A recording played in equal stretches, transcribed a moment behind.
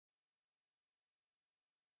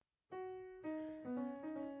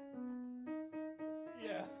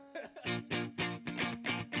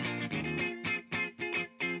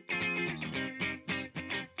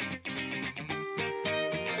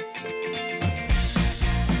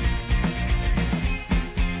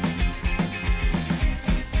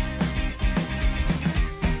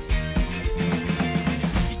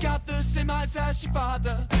eyes as your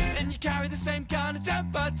father, and you carry the same kind of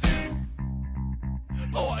temper too.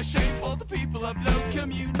 But what a shame for the people of low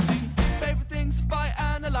community. Favourite things, fight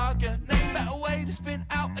and a lager. Name better way to spin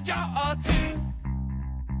out a jar or two.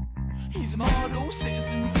 He's a model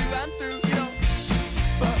citizen through and through, you know,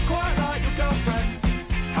 but quite like your girlfriend.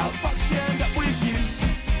 How the fuck she end up with you?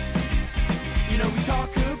 You know we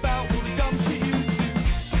talk about all the dumb shit you do.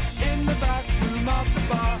 In the back room of the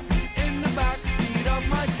bar, in the back seat of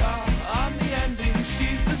my car. I'm the ending,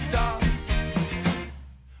 she's the star.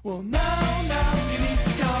 Well now you need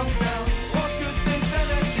to calm down. What good's this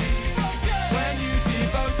energy? When you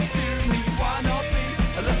devote it to me, why not be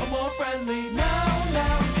a little more friendly?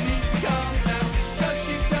 Now you need to calm down. Does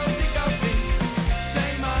she still think of me? Say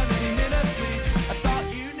my name in her sleep. I thought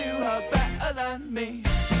you knew her better than me.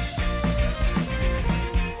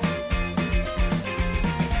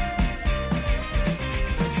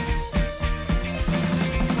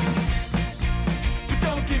 But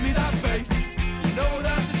don't give me that face. You know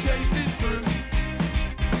that the chase is through.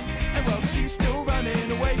 And well, she's still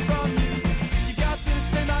running away from you. You got the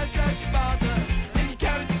same eyes as your father, and you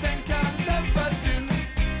carry the same kind of temper too.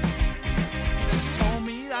 You know she told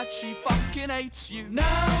me that she fucking hates you. Now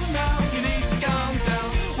you need to calm down.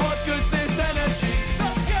 What good's this energy?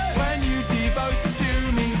 When you devote it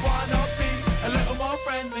to me, why not be a little more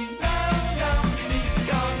friendly? Now you need to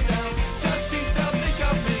calm down. Does she still think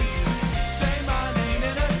of me? Say my name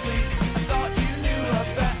in her sleep. I thought you knew her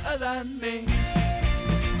better than me.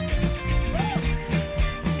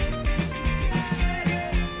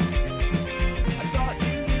 I thought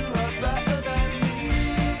you knew her better than me.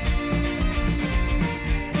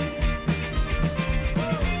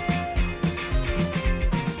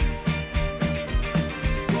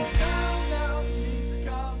 Well, now you need to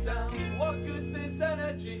calm down. What good's this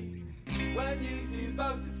energy? When you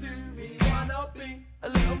devote it to me, why not be a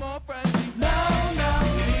little more friendly? Now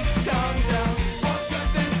you need to calm down. What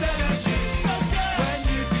good's this energy? When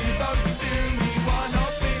you devote it to me, why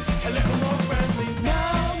not be a little more friendly?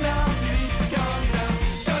 Now you need to calm down.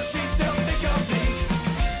 Does she still think of me?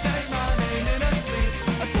 Say my name in her sleep.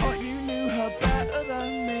 I thought you knew her better than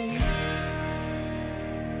me.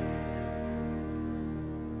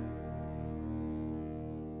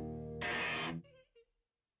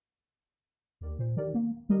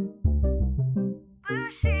 Blue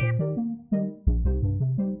sheep,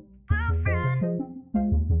 blue friend,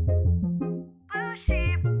 blue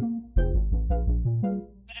sheep.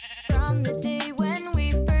 From the day when we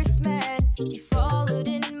first met, you followed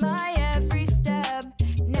in my every step.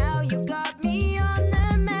 Now you got me on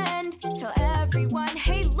the mend. Tell everyone,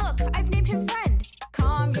 hey look, I've named him friend.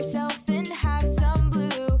 Calm yourself and have some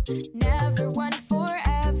blue. Never one,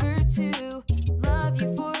 forever two. Love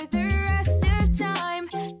you for the rest of time.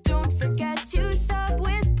 Don't forget to sub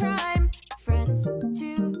with Prime. Friends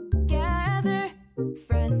together,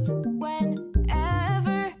 friends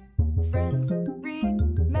whenever. Friends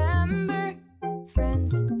remember,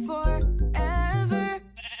 friends forever.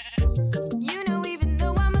 You know even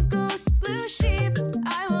though I'm a ghost, blue sheep,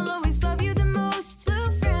 I will always love you the most.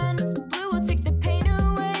 Blue friend, blue will take the pain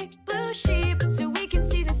away. Blue sheep, so we can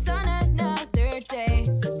see the sun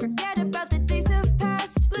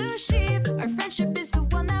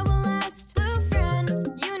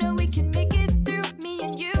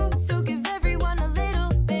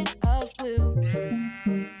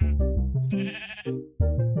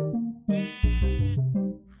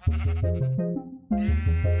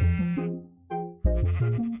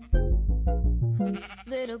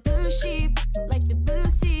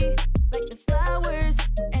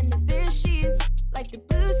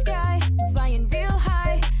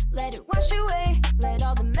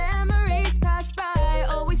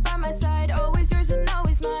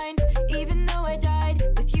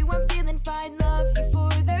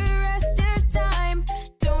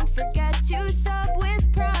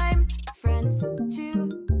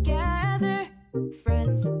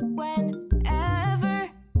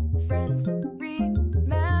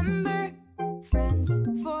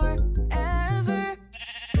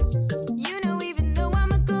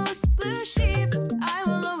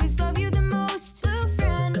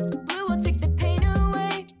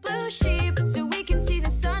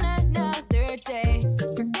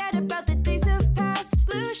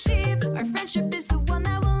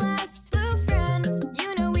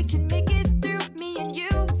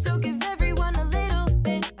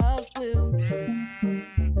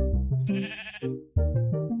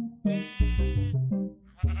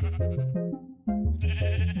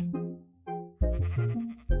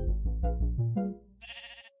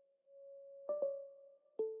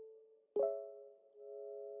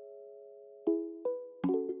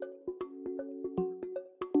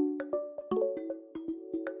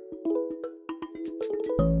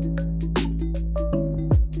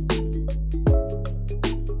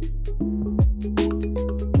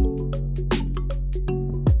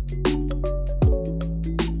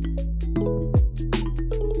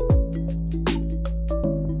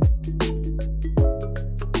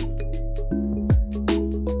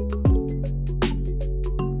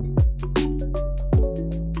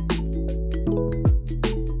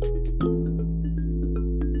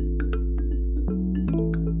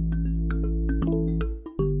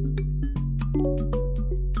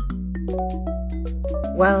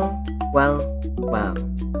Well, well, well.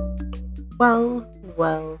 Well,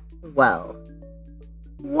 well, well.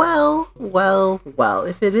 Well, well, well.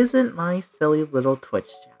 If it isn't my silly little Twitch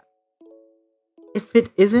chat. If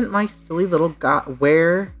it isn't my silly little guy,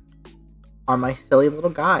 where are my silly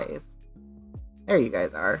little guys? There you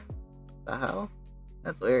guys are. The hell?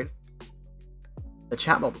 That's weird. The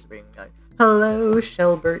chat bubbles are being going. Hello,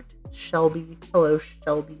 Shelbert, Shelby. Hello,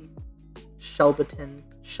 Shelby. Shelbaton,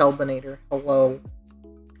 Shelbinator. Hello.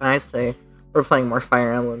 I say we're playing more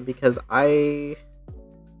Fire Emblem because my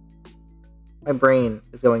brain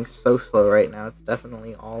is going so slow right now. It's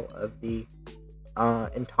definitely all of the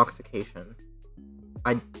intoxication.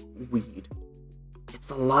 Weed. It's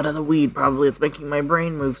a lot of the weed, probably. It's making my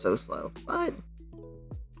brain move so slow. But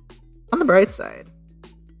on the bright side,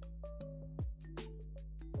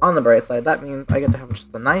 that means I get to have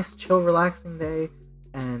just a nice, chill, relaxing day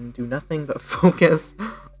and do nothing but focus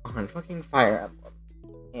on fucking Fire Emblem.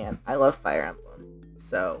 And I love Fire Emblem,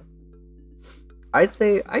 so I'd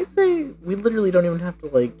say we literally don't even have to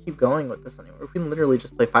like keep going with this anymore. We can literally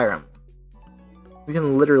just play Fire Emblem. We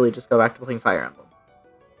can literally just go back to playing Fire Emblem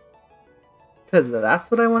because that's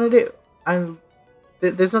what I want to do.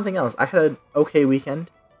 There's nothing else. I had an okay weekend.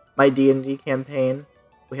 My D&D campaign.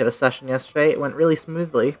 We had a session yesterday. It went really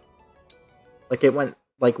smoothly. Like it went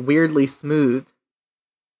like weirdly smooth.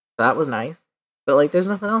 So that was nice. But like, there's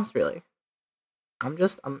nothing else really. I'm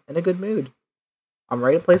in a good mood. I'm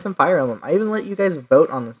ready to play some Fire Emblem. I even let you guys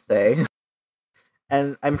vote on this day.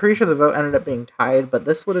 And I'm pretty sure the vote ended up being tied, but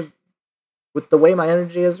this would have, with the way my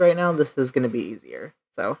energy is right now, this is going to be easier.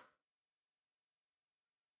 So.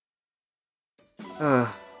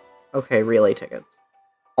 Okay, relay tickets.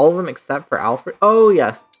 All of them except for Alfred. Oh,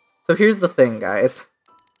 yes. So here's the thing, guys.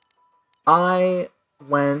 I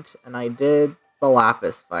went and I did the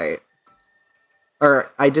Lapis fight.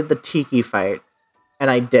 Or, I did the Tiki fight. And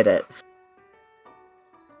I did it.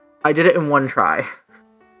 I did it in one try.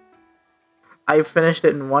 I finished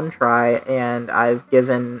it in one try, and I've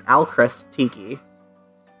given Alchrist Tiki.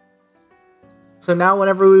 So now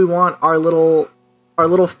whenever we want, our little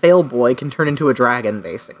fail boy can turn into a dragon,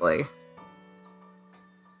 basically.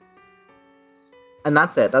 And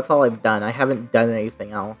that's it. That's all I've done. I haven't done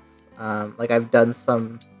anything else. Like, I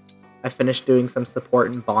finished doing some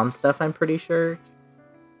support and bond stuff, I'm pretty sure.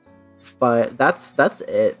 But that's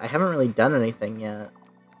it. I haven't really done anything yet.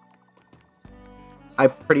 I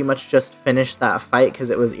pretty much just finished that fight because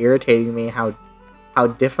it was irritating me how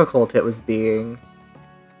difficult it was being.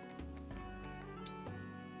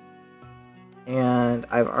 And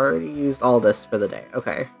I've already used all this for the day.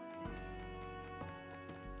 Okay.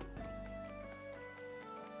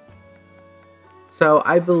 So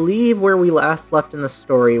I believe where we last left in the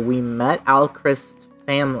story, we met Alchrist's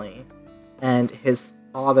family, and his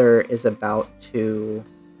father is about to...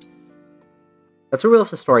 That's where we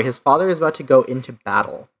left the story. His father is about to go into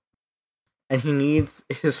battle. And he needs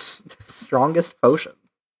his strongest potion.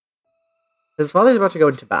 His father's about to go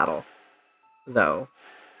into battle, though.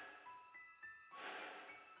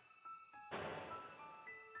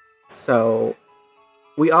 So,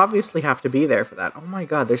 we obviously have to be there for that. Oh my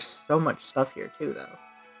god, there's so much stuff here too, though.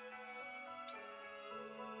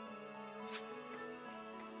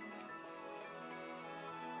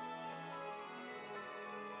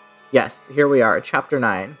 Yes, here we are, Chapter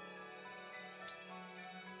 9.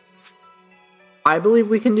 I believe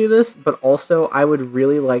we can do this, but also I would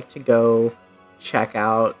really like to go check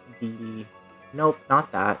out the... Nope,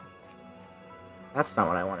 not that. That's not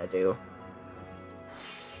what I want to do.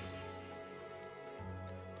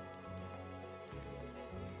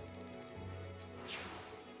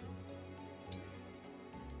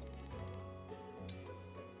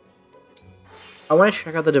 I want to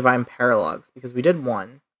check out the Divine Paralogs, because we did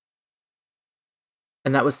one.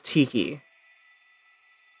 And that was Tiki.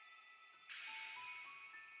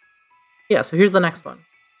 Yeah, so here's the next one.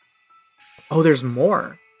 Oh, there's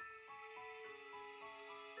more.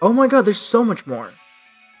 Oh my god, there's so much more.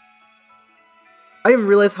 I didn't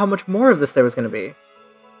realize how much more of this there was going to be.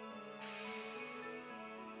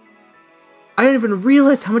 I didn't even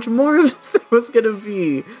realize how much more of this there was going to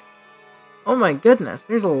be. Oh my goodness,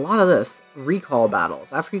 there's a lot of this. Recall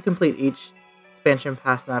battles. After you complete each expansion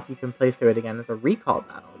pass map, you can play through it again as a recall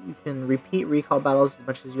battle. You can repeat recall battles as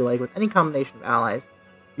much as you like with any combination of allies.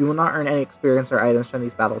 You will not earn any experience or items from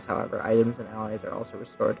these battles, however. Items and allies are also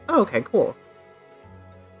restored. Oh, okay, cool.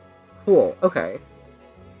 Cool, okay.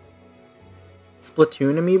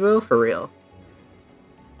 Splatoon amiibo? For real.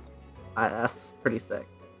 That's pretty sick.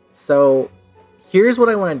 So, here's what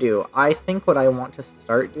I want to do. I think what I want to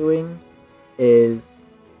start doing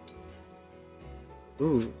is...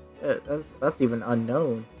 Ooh, that's even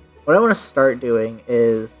unknown. What I want to start doing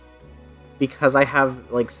is, because I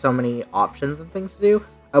have like so many options and things to do,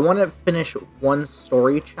 I want to finish one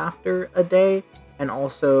story chapter a day and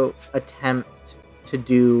also attempt to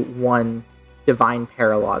do one Divine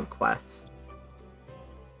Paralog quest.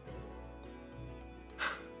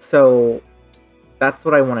 So that's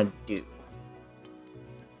what I want to do.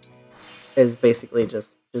 Is basically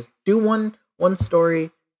just do one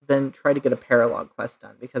story, then try to get a paralog quest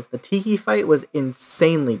done, because the Tiki fight was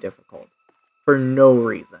insanely difficult for no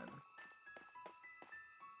reason.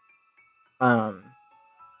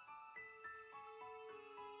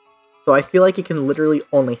 So I feel like it can literally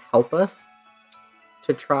only help us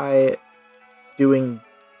to try doing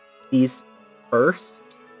these first,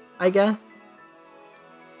 I guess.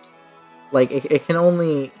 Like, it can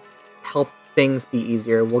only help things be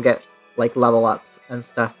easier. We'll get, like, level ups and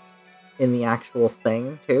stuff in the actual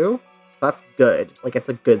thing, too. So that's good. Like, it's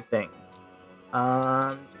a good thing.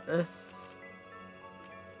 This...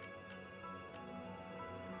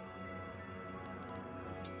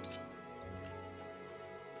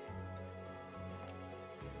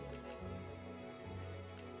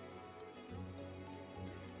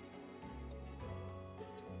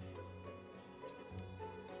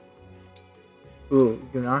 Ooh,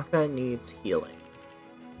 Yunaka needs healing.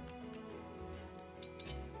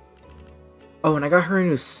 Oh, and I got her a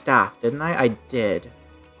new staff, didn't I? I did.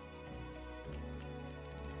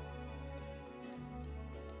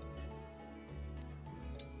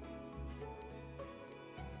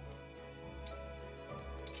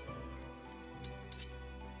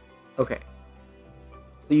 Okay.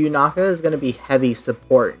 So Yunaka is going to be heavy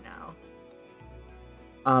support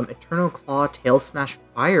now. Eternal Claw, Tail Smash,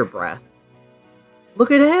 Fire Breath. Look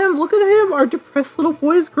at him! Look at him! Our depressed little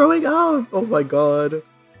boy's growing up! Oh my god.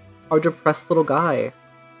 Our depressed little guy.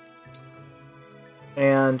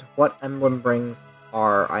 And what emblem brings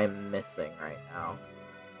are I missing right now?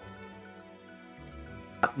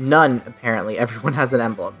 None, apparently. Everyone has an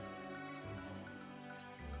emblem.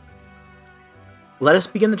 Let us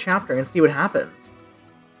begin the chapter and see what happens.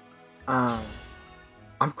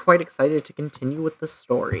 I'm quite excited to continue with the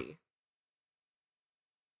story.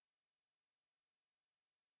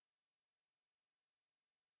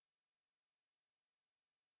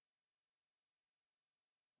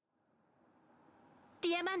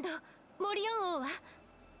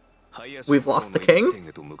 We've lost the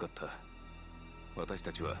king? I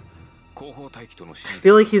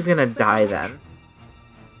feel like he's gonna die then.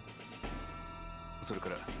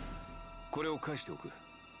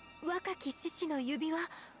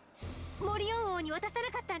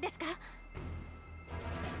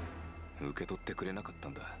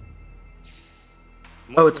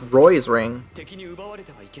 Oh, it's Roy's ring.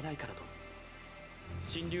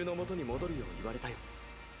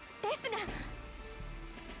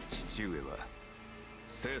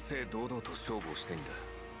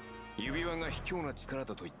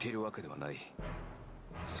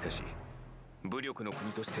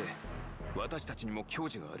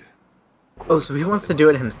 Oh, so he wants to do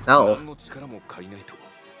it himself.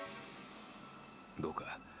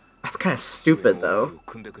 That's kind of stupid, though.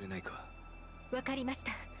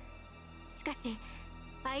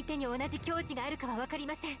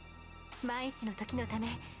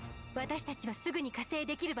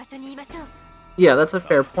 Yeah, that's a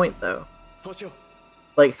fair point, though.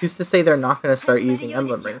 Like, who's to say they're not going to start using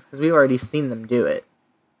emblem rings? Because we've already seen them do it.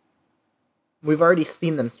 We've already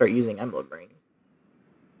seen them start using emblem rings.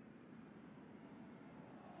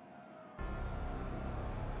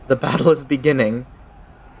 The battle is beginning.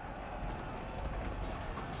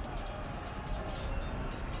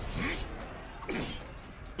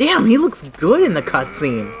 Damn, he looks good in the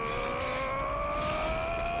cutscene.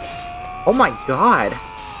 Oh my god.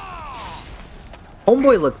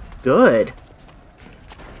 Homeboy looks good.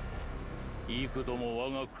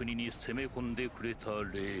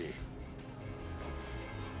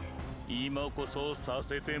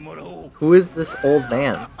 Who is this old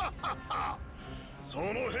man?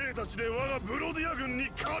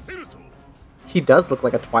 He does look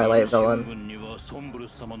like a Twilight villain.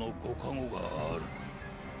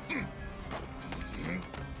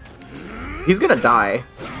 He's gonna die.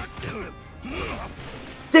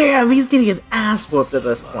 Damn, he's getting his ass whooped at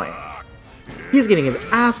this point. He's getting his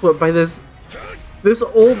ass whooped by this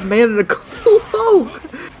old man in a cloak.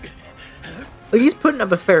 Like, he's putting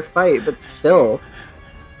up a fair fight, but still.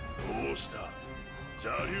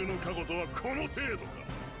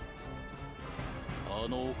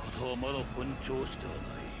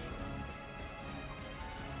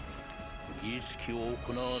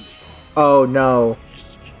 Oh no.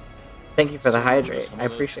 Thank you for the hydrate. I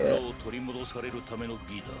appreciate it.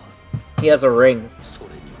 He has a ring.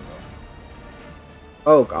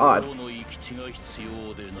 Oh god.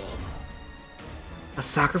 A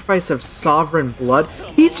sacrifice of sovereign blood?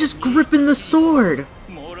 He's just gripping the sword!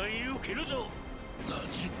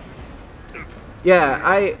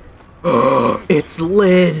 Yeah, it's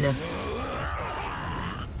Lin!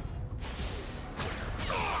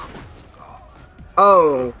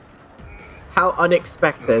 Oh. How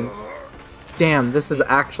unexpected. Damn, this is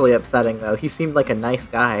actually upsetting though. He seemed like a nice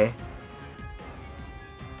guy.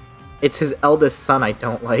 It's his eldest son I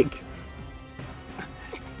don't like.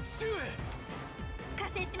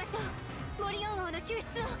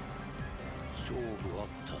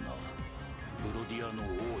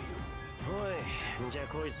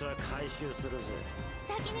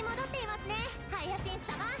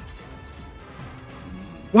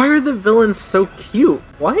 Why are the villains so cute?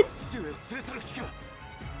 What?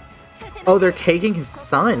 Oh, they're taking his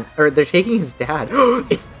son. Or they're taking his dad.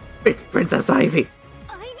 It's Princess Ivy!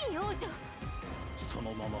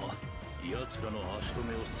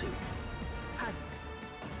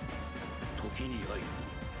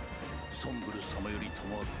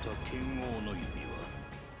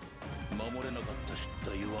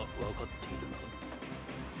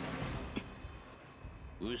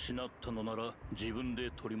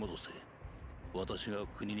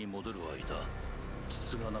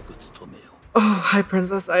 Oh, hi,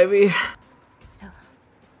 Princess Ivy.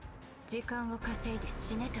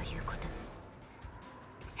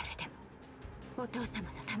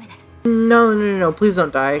 No, please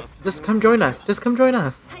don't die. Just come join us. Just come join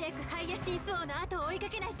us.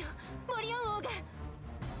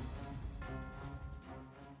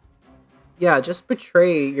 Yeah, just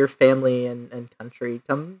betray your family and country.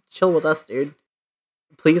 Come chill with us, dude.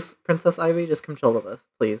 Please, Princess Ivy, just come chill with us,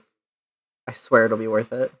 please. I swear it'll be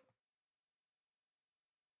worth it.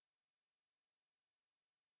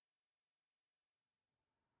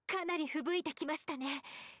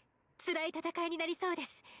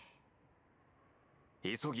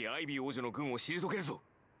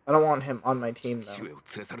 I don't want him on my team, though.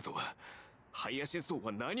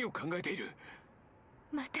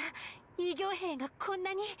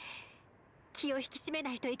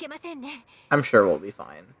 I'm sure we'll be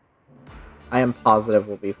fine. I am positive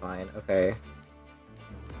we'll be fine, okay.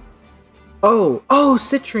 Oh,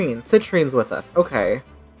 Citrine! Citrine's with us, okay.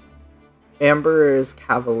 Amber is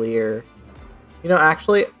Cavalier. You know,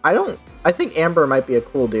 actually, I think Amber might be a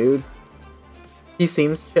cool dude. He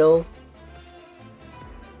seems chill.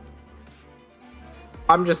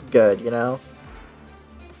 I'm just good, you know?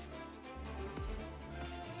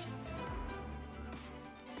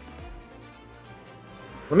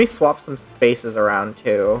 Let me swap some spaces around,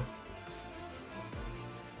 too.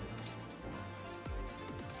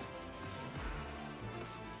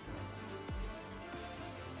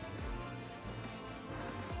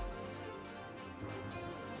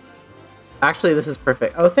 Actually, this is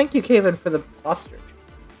perfect. Oh, thank you, Kaven, for the posture check.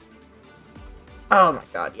 Oh my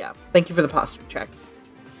god, yeah. Thank you for the posture check.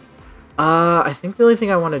 I think the only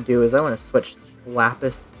thing I want to do is I want to switch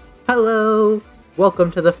Lapis. Hello!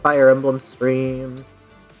 Welcome to the Fire Emblem stream.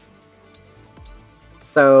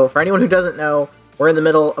 So, for anyone who doesn't know, we're in the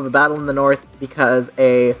middle of a battle in the north because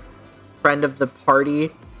a friend of the party...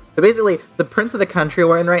 So basically, the prince of the country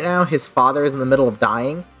we're in right now, his father is in the middle of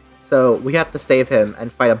dying. So, we have to save him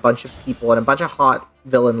and fight a bunch of people and a bunch of hot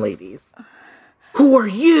villain ladies. Who are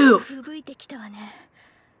you?!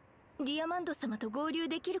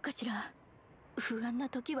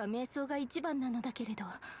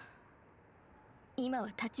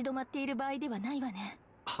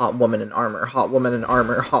 Hot woman in armor, hot woman in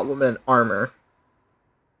armor, hot woman in armor.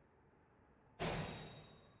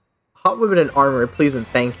 Hot woman in armor, please and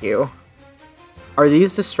thank you. Are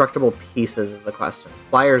these destructible pieces is the question.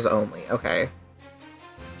 Flyers only, okay.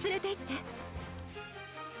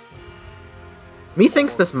 Me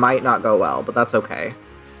thinks this might not go well, but that's okay.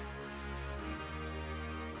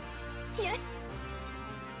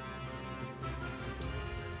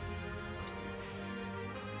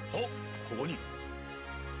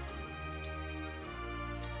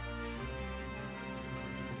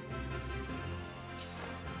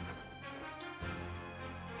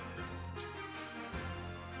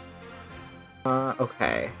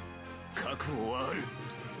 Okay. 覚悟はある。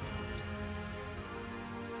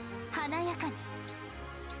華やかに。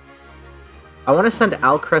 I want to send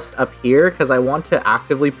Alcrest up here because I want to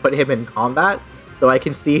actively put him in combat so I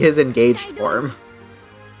can see his engaged form.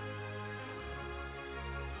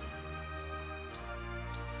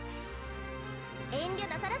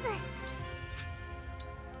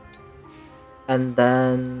 And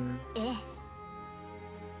then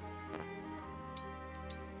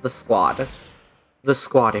the squad. The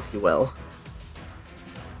squad, if you will.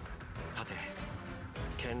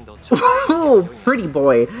 Oh, pretty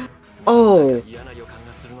boy. Oh,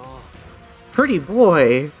 pretty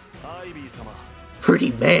boy.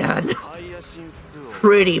 Pretty man.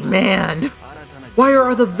 Pretty man. Why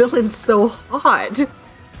are the villains so hot?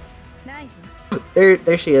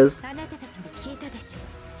 There she is.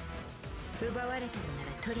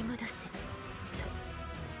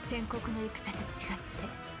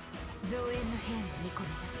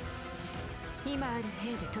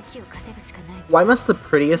 Why must the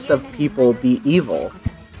prettiest of people be evil?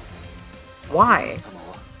 Why?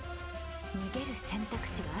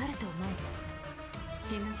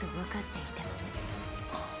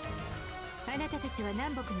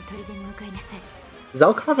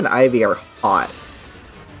 Zelkov and Ivy are hot.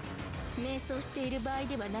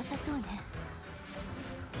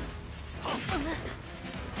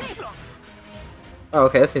 Oh,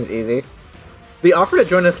 okay, that seems easy. The offer to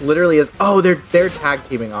join us literally is... Oh, they're tag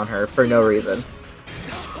teaming on her for no reason.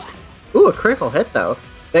 Ooh, a critical hit though.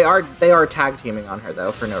 They are tag teaming on her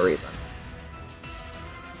though for no reason.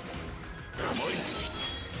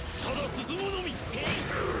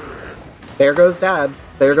 There goes Dad.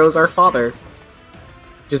 There goes our father.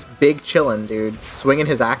 Just big chillin', dude. Swinging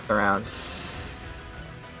his axe around.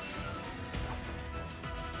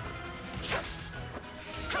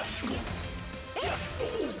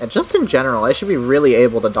 And just in general, I should be really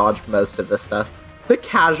able to dodge most of this stuff. The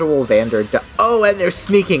casual Vander... Oh, and they're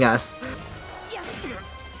sneaking us!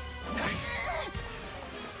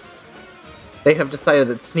 They have decided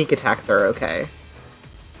that sneak attacks are okay.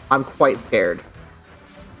 I'm quite scared.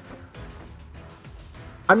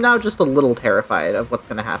 I'm now just a little terrified of what's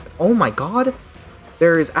gonna happen. Oh my god!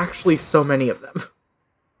 There is actually so many of them.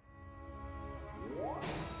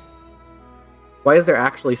 Why is there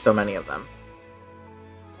actually so many of them?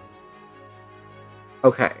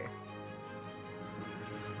 Okay.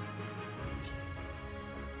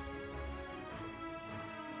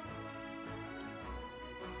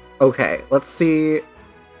 Okay, let's see.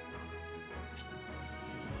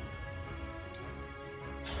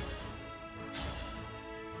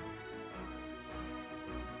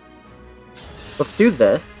 Let's do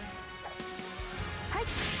this.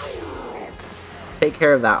 Take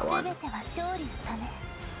care of that one.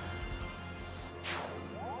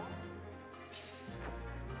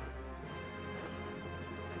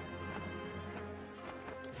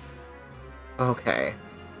 Okay.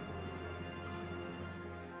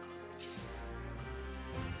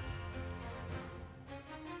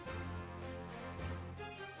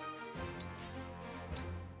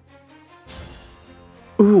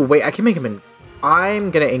 Ooh, wait, I can make him in...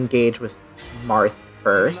 I'm gonna engage with Marth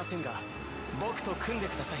first.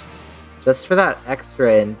 Just for that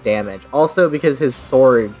extra in damage. Also because his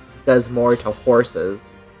sword does more to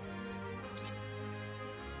horses.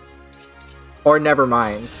 Or never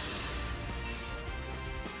mind.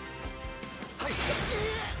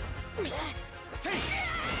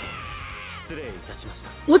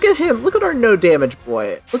 Look at him! Look at our no damage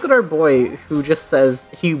boy! Look at our boy who just says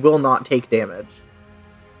he will not take damage.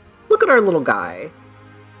 Look at our little guy.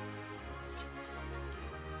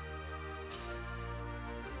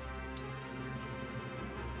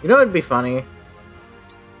 You know what'd be funny?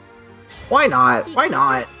 Why not? Why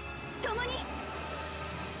not?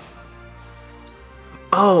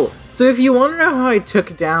 Oh, so if you want to know how I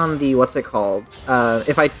took down the what's it called?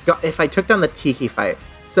 If I took down the Tiki fight.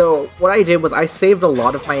 So what I did was I saved a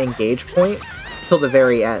lot of my engage points till the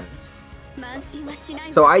very end.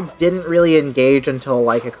 So I didn't really engage until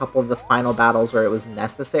like a couple of the final battles where it was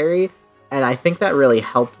necessary, and I think that really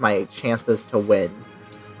helped my chances to win.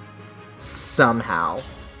 Somehow.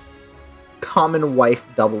 Common Wife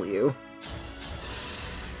W.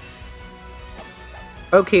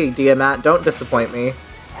 Okay, Diamat, don't disappoint me.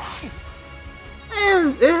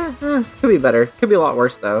 This could be better. Could be a lot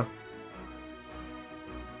worse, though.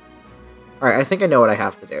 Alright, I think I know what I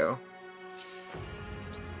have to do.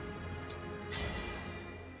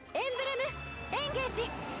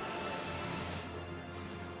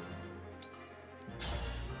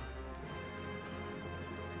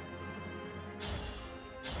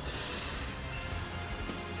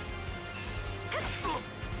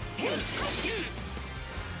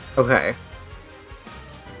 Okay.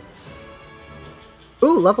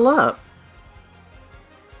 Ooh, level up.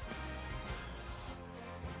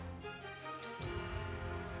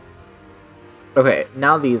 Okay,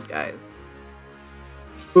 now these guys.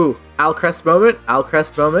 Ooh, Alcrest moment,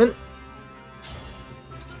 Alcrest moment.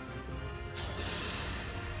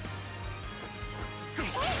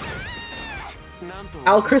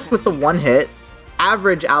 Alcrest with the one hit.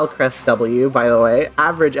 Average Alcrest W, by the way.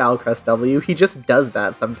 Average Alcrest W. He just does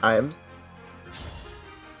that sometimes.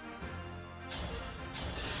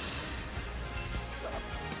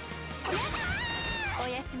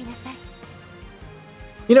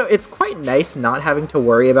 You know, it's quite nice not having to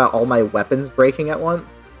worry about all my weapons breaking at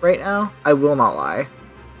once right now. I will not lie.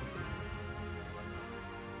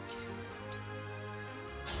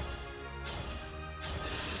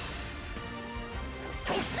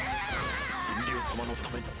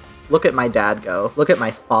 Look at my dad go. Look at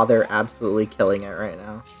my father absolutely killing it right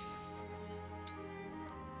now.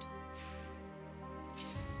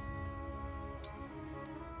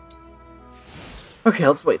 Okay,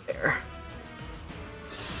 let's wait there.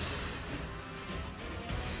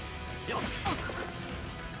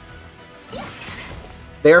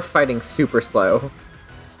 They're fighting super slow.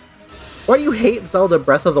 Why do you hate Zelda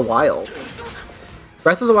Breath of the Wild?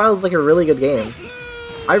 Breath of the Wild is like a really good game.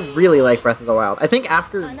 I really like Breath of the Wild. I think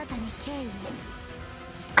after...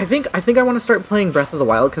 I think I want to start playing Breath of the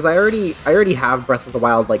Wild because I already have Breath of the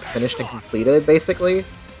Wild like finished and completed basically.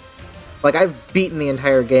 Like I've beaten the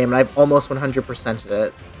entire game and I've almost 100%ed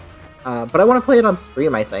it. But I want to play it on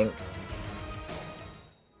stream, I think.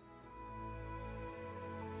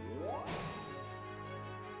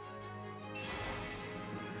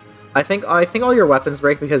 I think all your weapons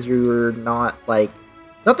break because you're not like,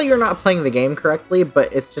 not that you're not playing the game correctly,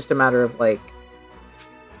 but it's just a matter of like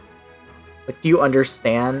do you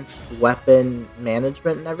understand weapon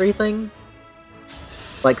management and everything?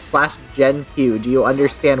 Like /Gen Q, do you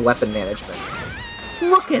understand weapon management?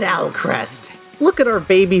 Look at Alcrest! Look at our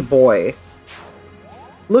baby boy!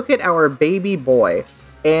 Look at our baby boy!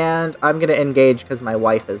 And I'm gonna engage because my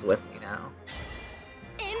wife is with me now.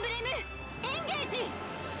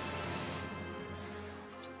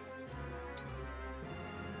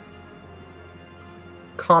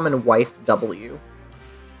 Common wife W.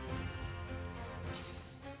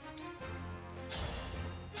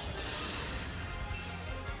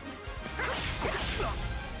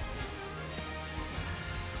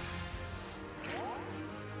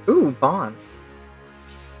 Ooh, Bond.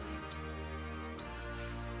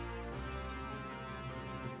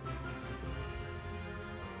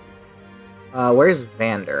 Where's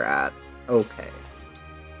Vander at? Okay.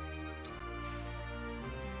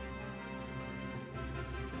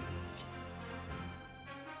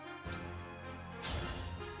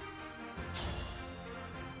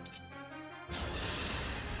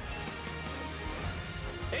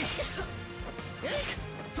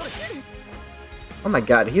 Oh my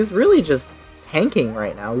god, he's really just tanking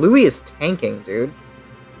right now. Louis is tanking, dude.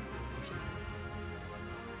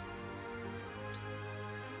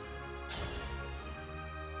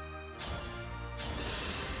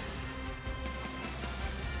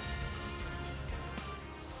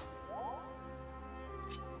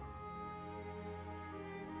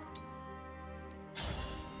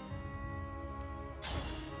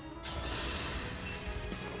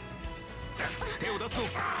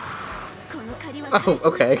 Oh,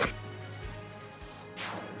 okay.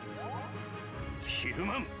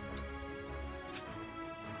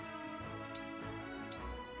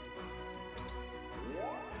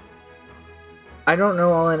 I don't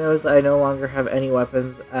know, all I know is that I no longer have any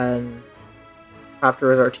weapons and have to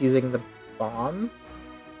resort to using the bomb.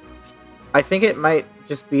 I think it might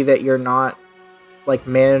just be that you're not, like,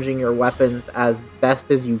 managing your weapons as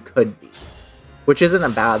best as you could be. Which isn't a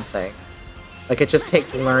bad thing. Like, it just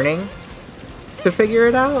takes learning to figure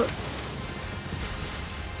it out.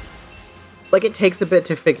 Like, it takes a bit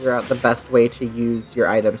to figure out the best way to use your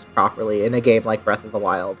items properly in a game like Breath of the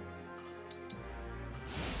Wild.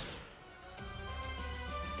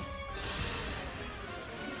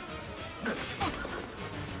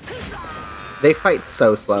 They fight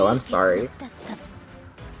so slow, I'm sorry.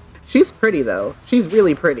 She's pretty, though. She's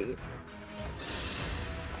really pretty.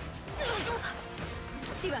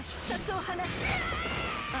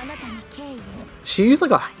 She used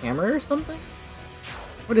like a hammer or something?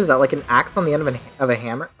 What is that, like an axe on the end of a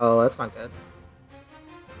hammer? Oh, that's not good.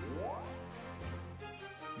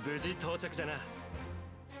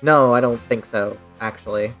 No, I don't think so,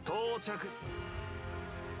 actually.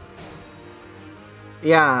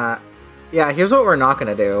 Yeah, here's what we're not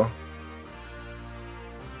gonna do.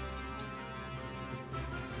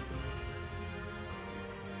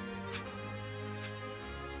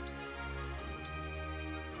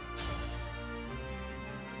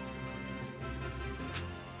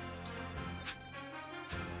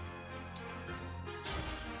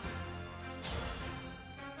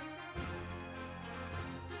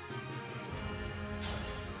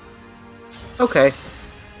 Okay.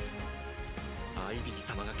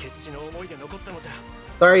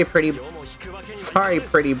 Sorry,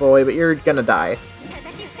 pretty boy, but you're gonna die.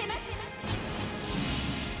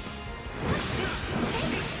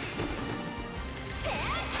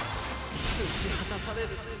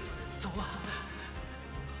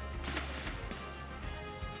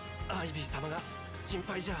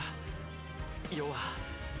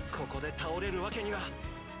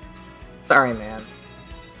 Sorry, man.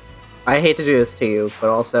 I hate to do this to you, but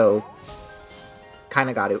also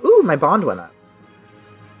kinda got to. Ooh, my bond went up.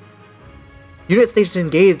 Unit stations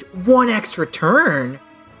engaged. 1 extra turn!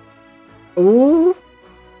 Ooh.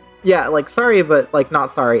 Yeah, like, sorry, but, like,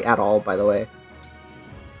 not sorry at all, by the way.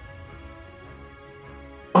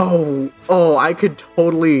 Oh, I could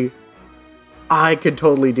totally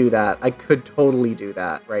do that. I could totally do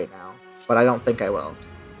that right now, but I don't think I will.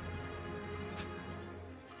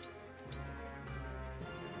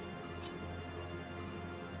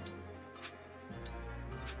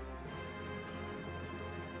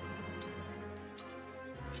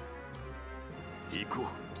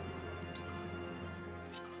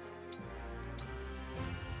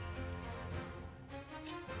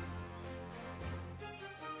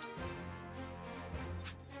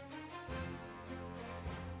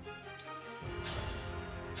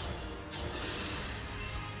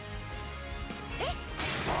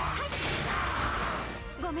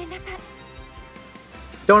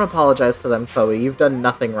 Don't apologize to them, Chloe. You've done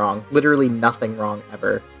nothing wrong. Literally nothing wrong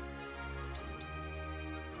ever.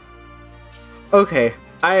 Okay,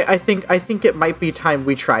 I think it might be time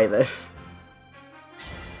we try this.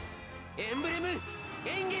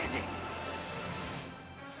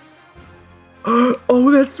 Oh,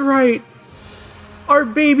 that's right! Our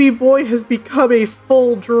baby boy has become a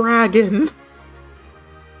full dragon!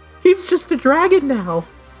 He's just a dragon now!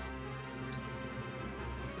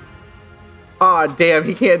 Aw, damn,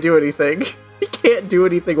 he can't do anything. He can't do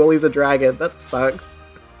anything while he's a dragon. That sucks.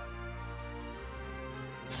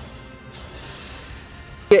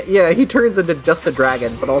 Yeah, he turns into just a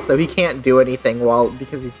dragon, but also he can't do anything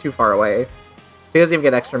because he's too far away. He doesn't even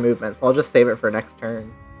get extra movement, so I'll just save it for next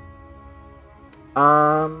turn.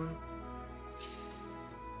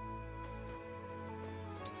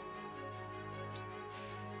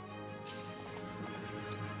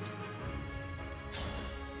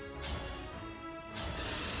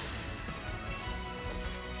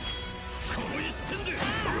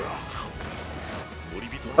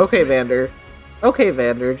 Okay, Vander. Okay,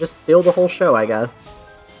 Vander, just steal the whole show, I guess.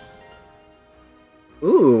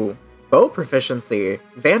 Ooh, bow proficiency.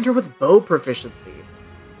 Vander with bow proficiency.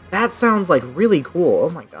 That sounds like really cool. Oh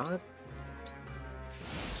my god.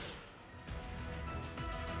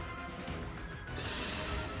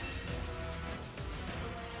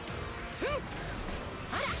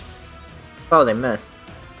 Oh, they missed.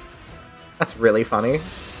 That's really funny.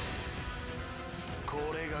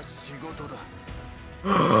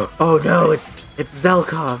 Oh no, it's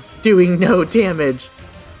Zelkov doing no damage.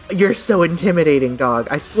 You're so intimidating, dog.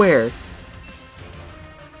 I swear.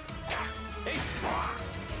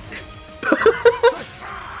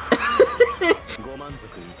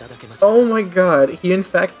 Oh my god, he in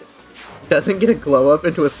fact doesn't get a glow up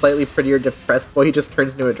into a slightly prettier depressed boy, he just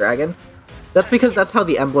turns into a dragon. That's because that's how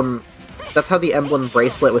the emblem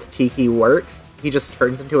bracelet with Tiki works. He just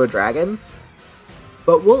turns into a dragon.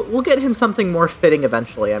 But we'll get him something more fitting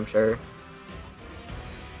eventually, I'm sure.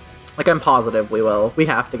 Like, I'm positive we will. We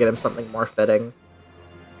have to get him something more fitting.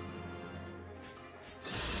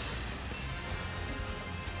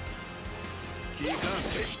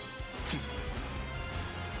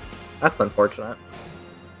 That's unfortunate.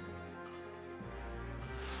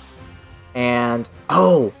 And...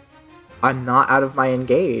 oh! I'm not out of my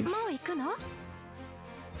engage.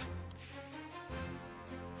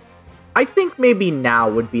 I think maybe now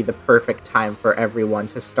would be the perfect time for everyone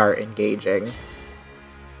to start engaging.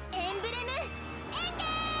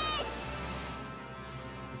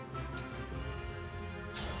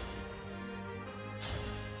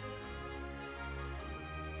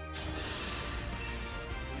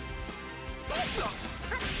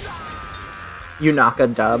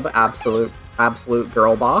 Yunaka dub, absolute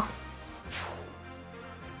girl boss.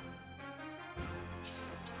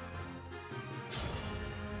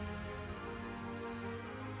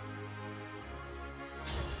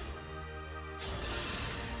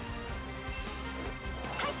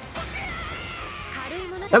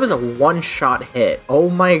 That was a one-shot hit. Oh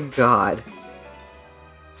my god.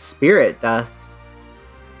 Spirit Dust.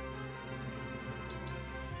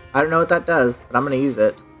 I don't know what that does, but I'm gonna use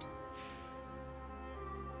it.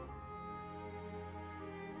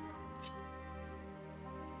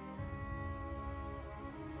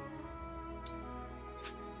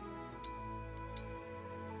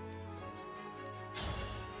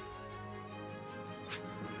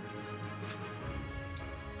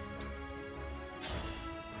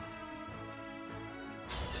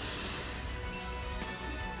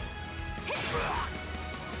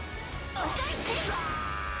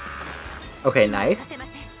 Okay, nice.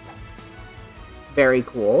 Very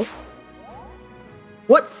cool.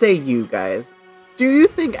 What say you guys? Do you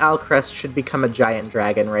think Alcrest should become a giant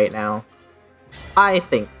dragon right now? I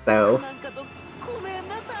think so.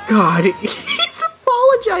 God, he's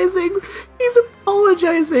apologizing! He's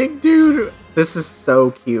apologizing, dude! This is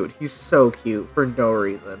so cute. He's so cute for no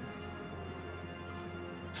reason.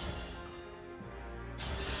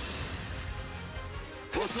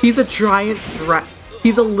 He's a giant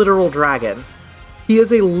he's a literal dragon. He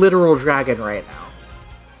is a literal dragon right now.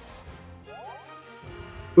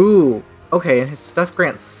 Ooh, okay, and his stuff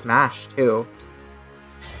grant's smashed too.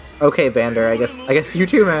 Okay, Vander, I guess you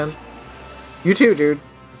too, man. You too, dude.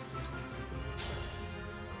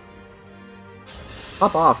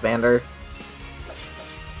 Pop off, Vander.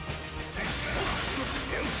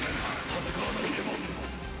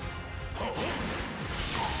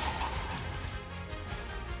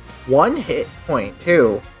 One hit point,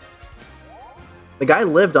 too. The guy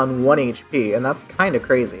lived on 1 HP, and that's kind of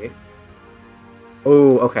crazy.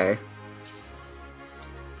 Oh, okay.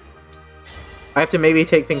 I have to maybe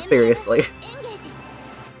take things seriously.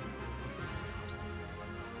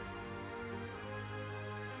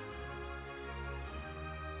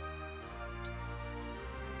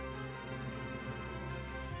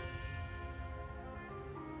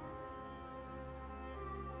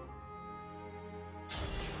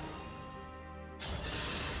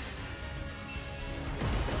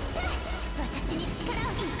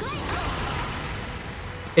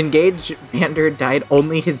 Engage Vander died,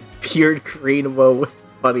 only his beard green woe was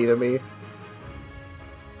funny to me.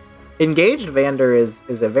 Engaged Vander is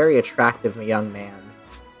a very attractive young man.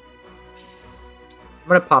 I'm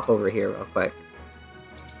gonna pop over here real quick.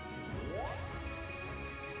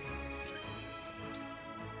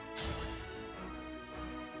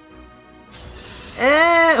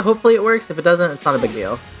 Hopefully it works. If it doesn't, it's not a big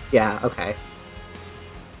deal. Yeah, okay.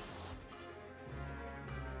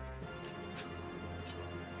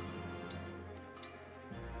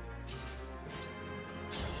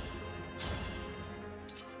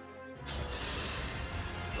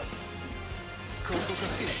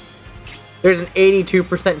 There's an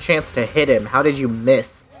 82% chance to hit him. How did you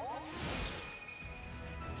miss?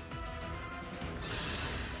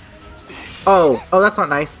 Oh, that's not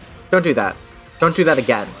nice. Don't do that. Don't do that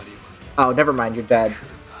again. Oh, never mind, you're dead.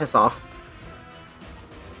 Piss off.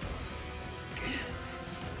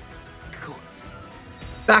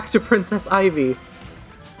 Back to Princess Ivy.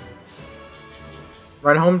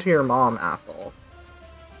 Run home to your mom, asshole.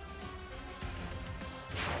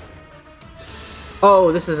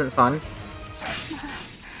 Oh, this isn't fun.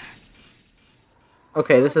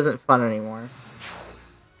 Okay, this isn't fun anymore.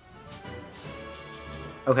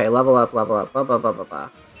 Okay, level up, blah, blah, blah, blah, blah.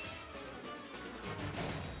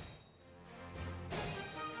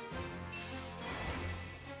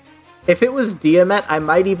 If it was Diamet, I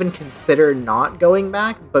might even consider not going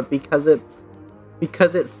back, but because it's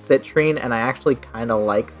Citrine and I actually kind of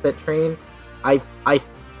like Citrine, I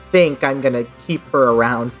think I'm gonna keep her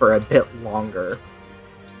around for a bit longer.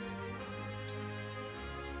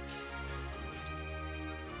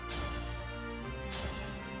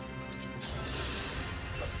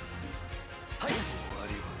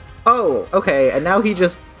 Oh, okay, and now he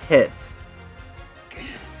just hits.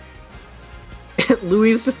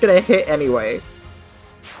 Louis is just gonna hit anyway.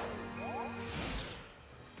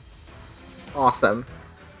 Awesome.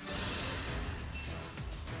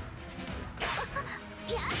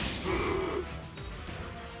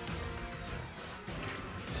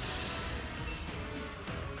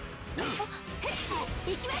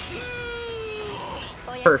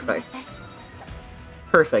 Perfect.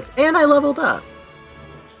 Perfect. And I leveled up.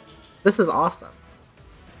 This is awesome.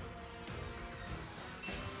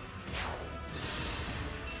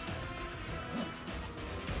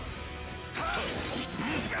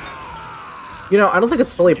 You know, I don't think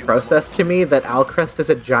it's fully processed to me that Alcrest is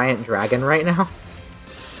a giant dragon right now.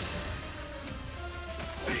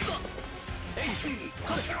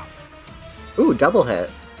 Ooh, double hit.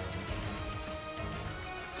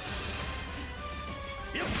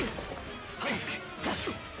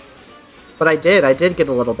 But I did get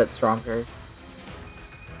a little bit stronger.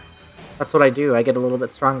 That's what I do, I get a little bit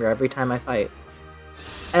stronger every time I fight.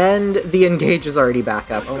 And the engage is already back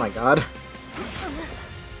up, oh my god.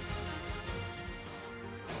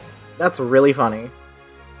 That's really funny.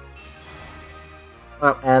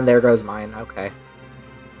 Oh, and there goes mine, okay.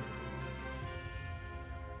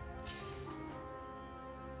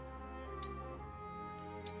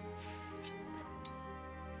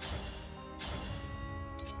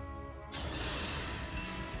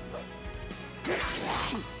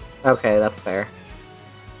 Okay, that's fair.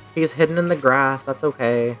 He's hidden in the grass, that's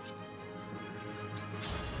okay.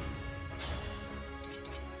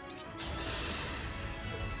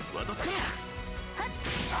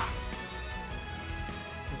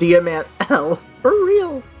 Diamant L, for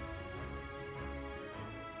real!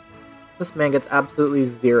 This man gets absolutely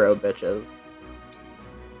 0 bitches.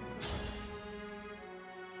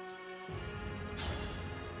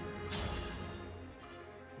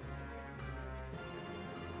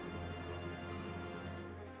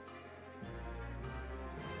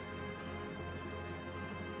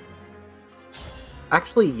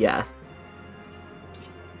 Actually, yes.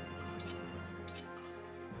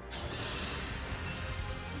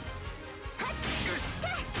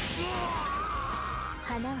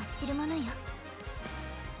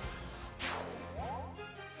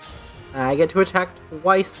 I get to attack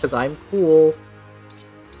twice because I'm cool.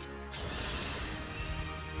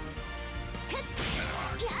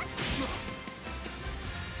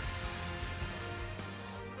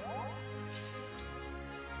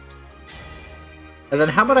 And then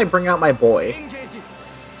how about I bring out my boy?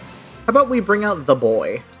 How about we bring out the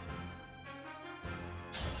boy?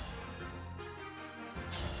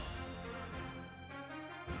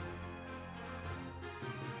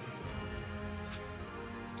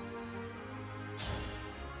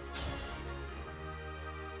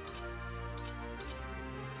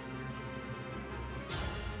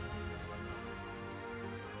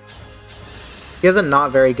 He has a not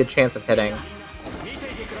very good chance of hitting.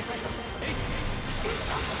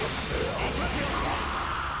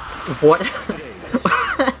 What?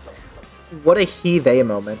 What a he-they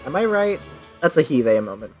moment. Am I right? That's a he-they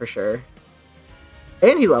moment for sure.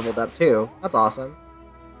 And he leveled up too. That's awesome.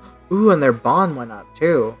 Ooh, and their bond went up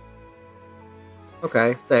too.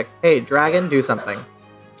 Okay, sick. Hey, dragon, do something.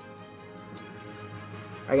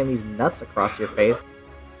 Dragging these nuts across your face.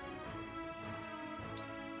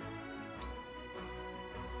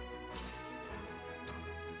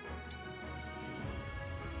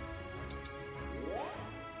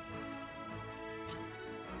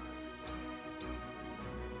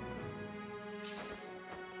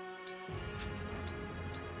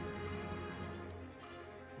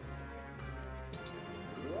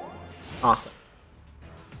 Awesome.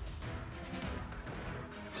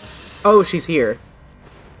 Oh, she's here.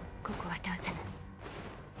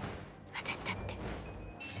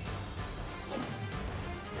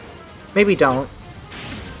 Maybe don't.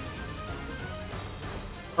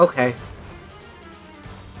 Okay.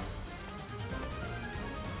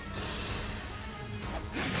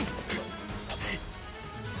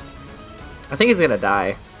 I think he's gonna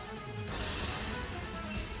die.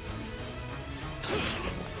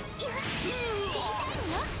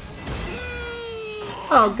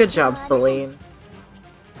 Oh, good job, Celine.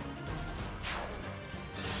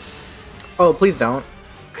 Oh, please don't.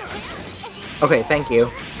 Okay, thank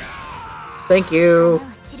you. Thank you.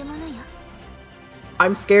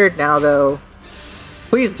 I'm scared now, though.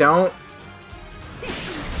 Please don't.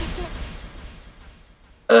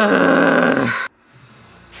 Ugh.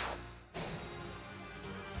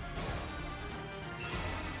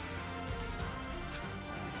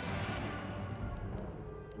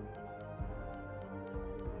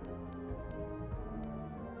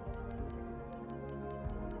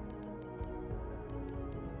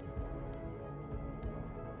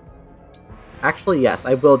 Actually, yes,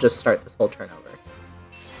 I will just start this whole turn over.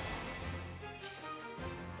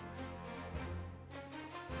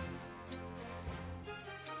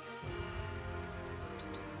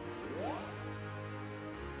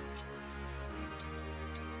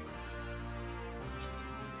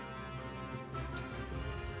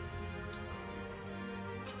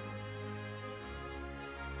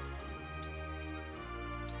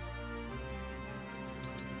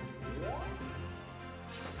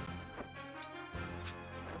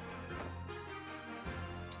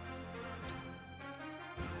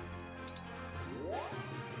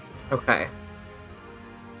 Okay.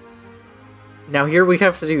 Now here we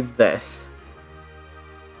have to do this.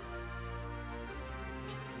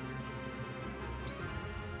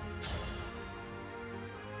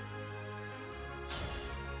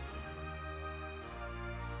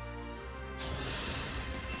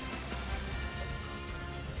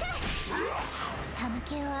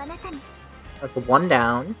 That's one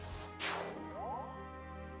down.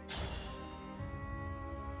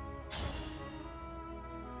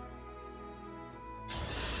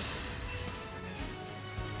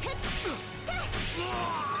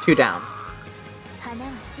 Two down.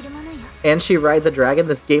 And she rides a dragon.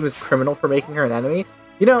 This game is criminal for making her an enemy.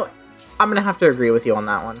 You know, I'm gonna have to agree with you on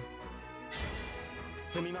that one.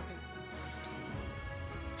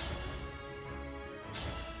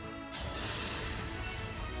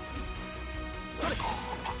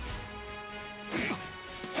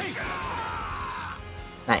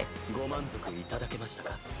 いただけました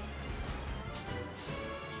か。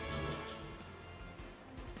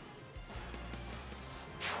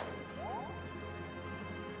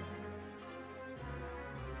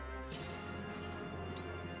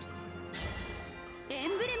エン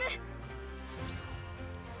ブレム。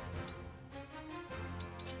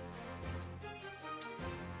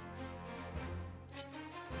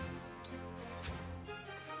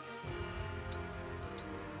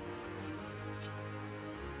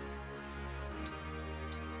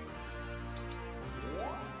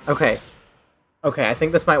 Okay. Okay, I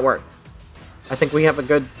think this might work. I think we have a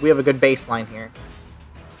good baseline here.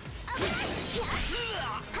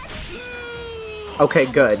 Okay,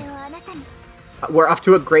 good. We're off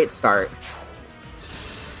to a great start.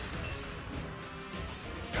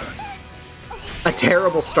 A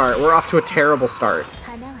terrible start. We're off to a terrible start.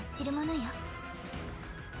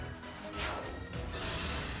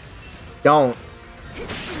 Don't.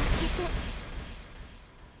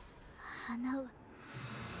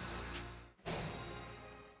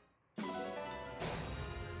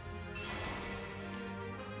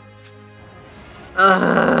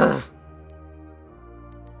 Ugh.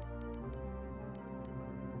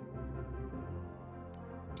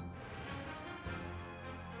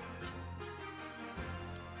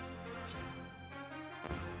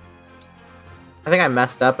 I think I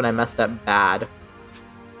messed up, and I messed up bad.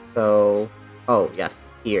 So... Oh,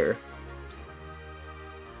 yes. Here.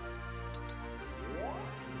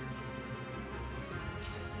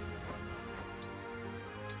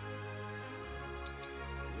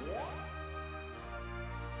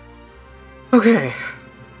 Okay.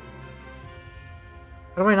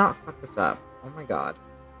 How do I not fuck this up? Oh my god.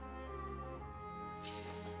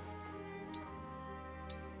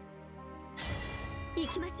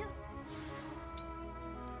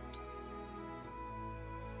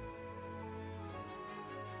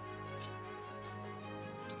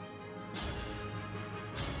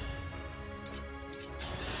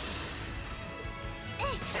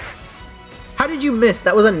 How did you miss?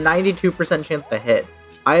 That was a 92% chance to hit.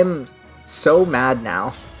 I'm so mad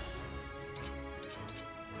now.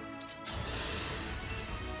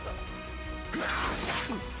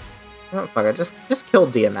 Oh fuck it, just kill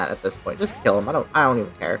Diamat at this point. Just kill him. I don't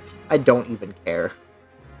even care. I don't even care.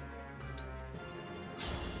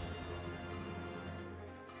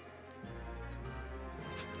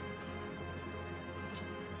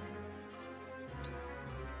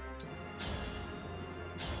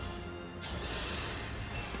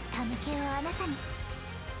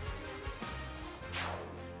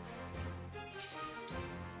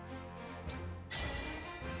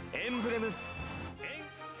 Emblem.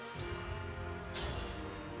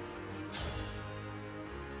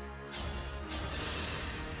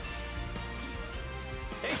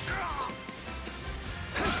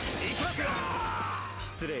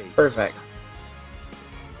 Perfect.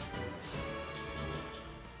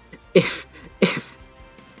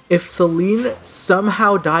 If Celine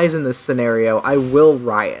somehow dies in this scenario, I will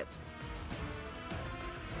riot.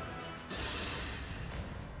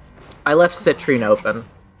 I left Citrine open.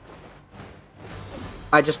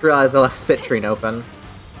 I just realized I left Citrine open.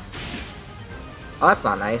 Oh, that's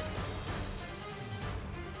not nice.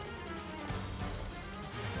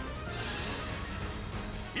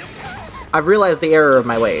 I've realized the error of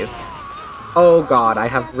my ways. Oh god, I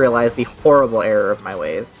have realized the horrible error of my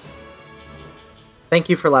ways. Thank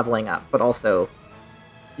you for leveling up, but also,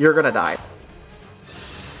 you're gonna die.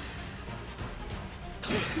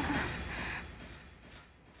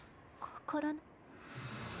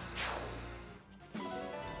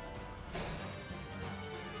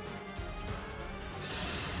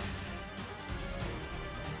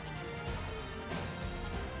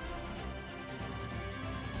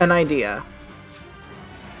 An idea.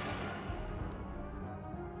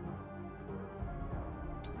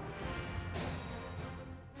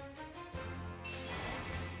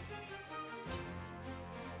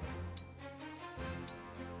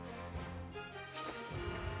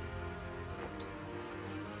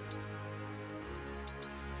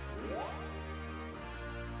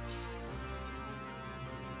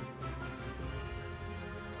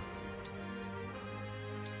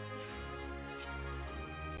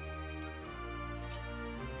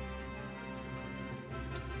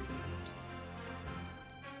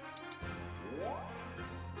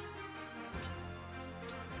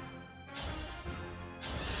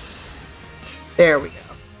 There we go.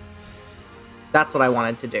 That's what I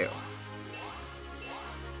wanted to do.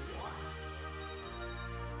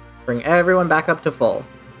 Bring everyone back up to full.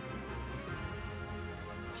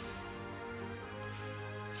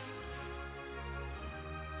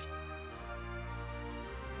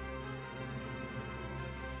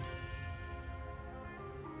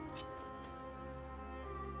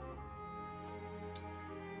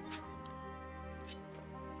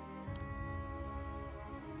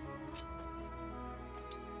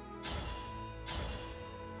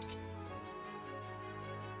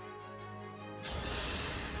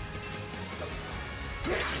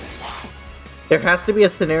 There has to be a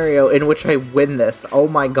scenario in which I win this. Oh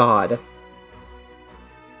my god.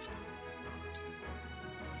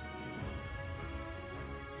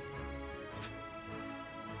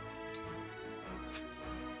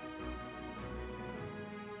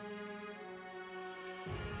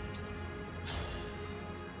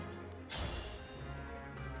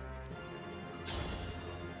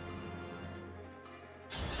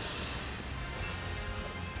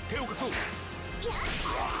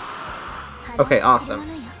 Okay, awesome.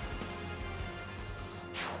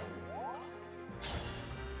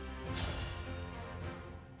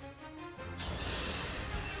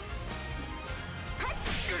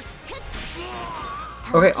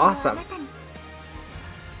 Okay, awesome.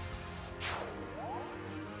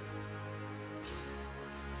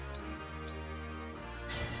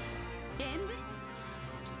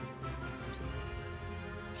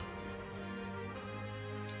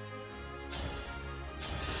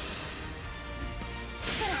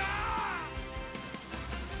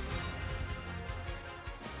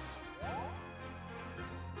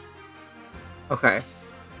 Okay.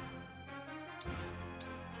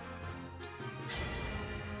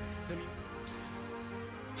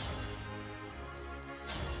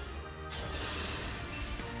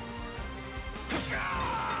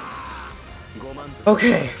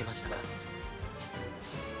 Okay.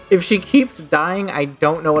 If she keeps dying, I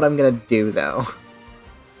don't know what I'm gonna do, though.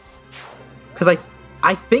 Because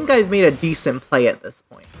I think I've made a decent play at this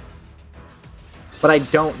point. But I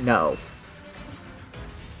don't know.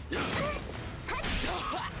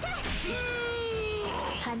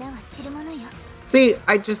 See,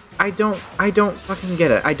 I don't fucking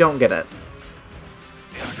get it. I don't get it.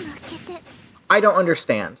 I don't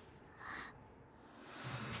understand.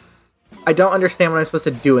 I don't understand what I'm supposed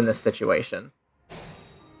to do in this situation.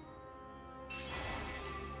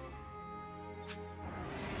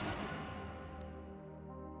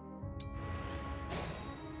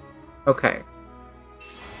 Okay.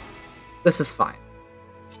 This is fine.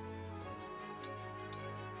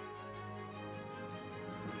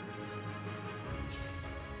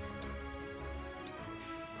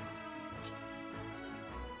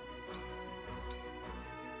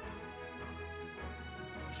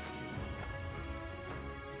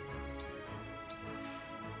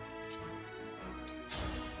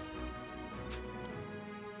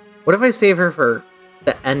 What if I save her for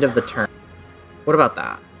the end of the turn? What about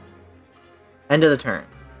that? End of the turn.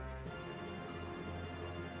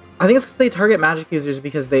 I think it's because they target magic users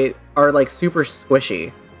because they are, like, super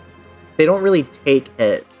squishy. They don't really take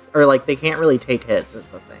hits. Or, like, they can't really take hits is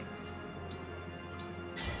the thing.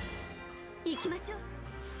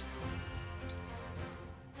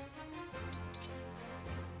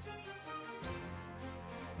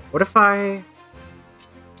 What if I...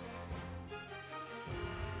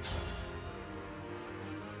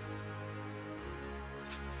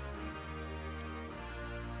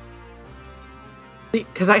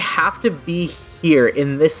 Because I have to be here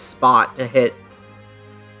in this spot to hit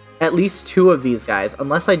at least 2 of these guys.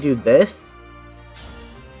 Unless I do this.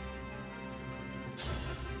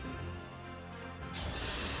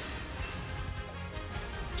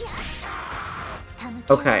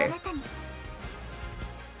 Okay.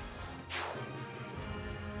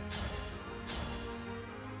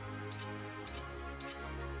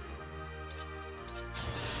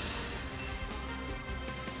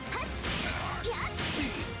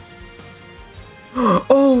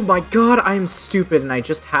 Oh my god, I'm stupid and I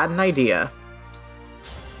just had an idea.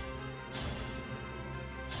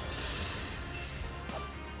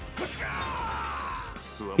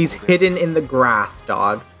 He's hidden in the grass,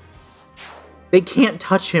 dog. They can't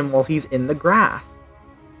touch him while he's in the grass.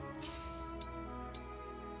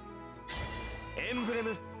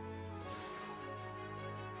 Emblem.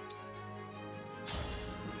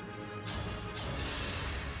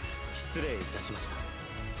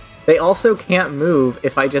 They also can't move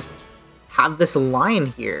if I just have this line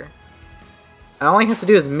here. And all I have to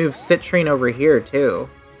do is move Citrine over here, too.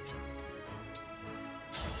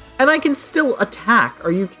 And I can still attack.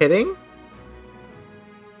 Are you kidding?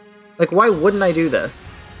 Like, why wouldn't I do this?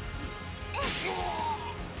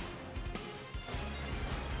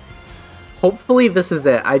 Hopefully this is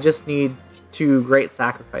it. I just need to Great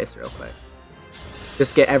Sacrifice real quick.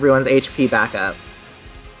 Just get everyone's HP back up.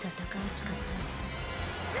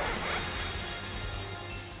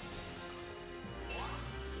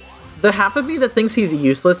 The half of me that thinks he's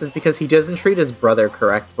useless is because he doesn't treat his brother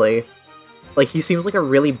correctly. Like, he seems like a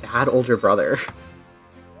really bad older brother.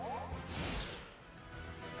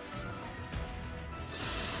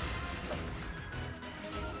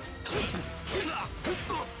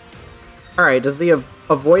 Alright, does the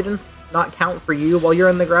avoidance not count for you while you're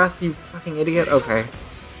in the grass, you fucking idiot? Okay.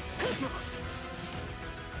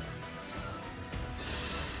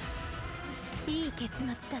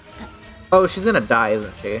 Oh, she's gonna die,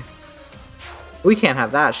 isn't she? We can't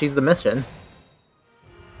have that. She's the mission.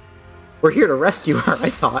 We're here to rescue her, I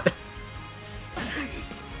thought.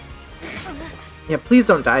 Yeah, please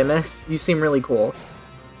don't die, miss. You seem really cool.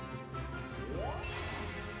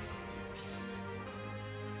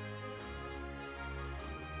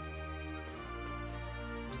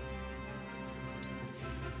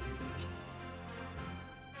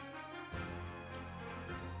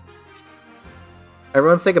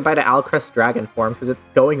 Everyone say goodbye to Alcrest Dragon form, because it's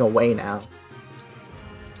going away now.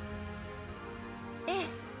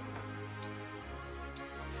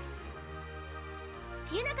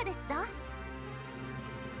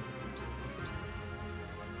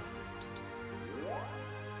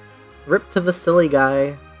 Rip to the silly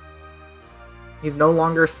guy. He's no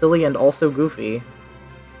longer silly and also goofy.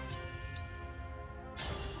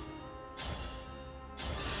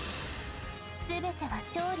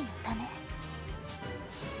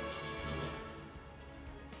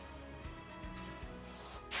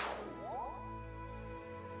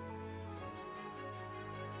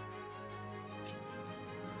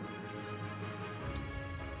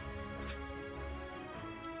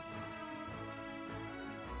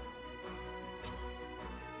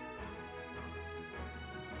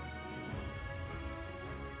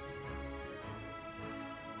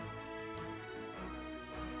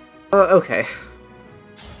 Okay.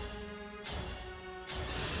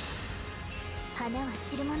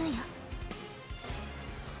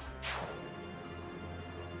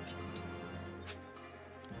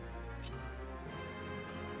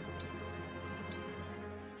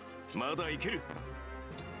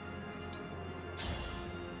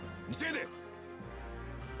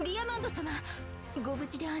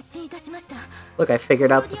 Look, I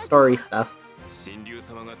figured out the story stuff.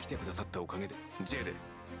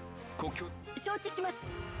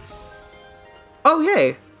 Oh,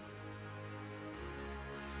 yay!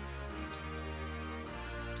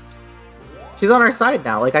 She's on our side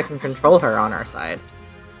now, like I can control her on our side.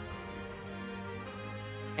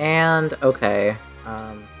 And, okay,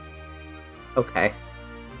 okay.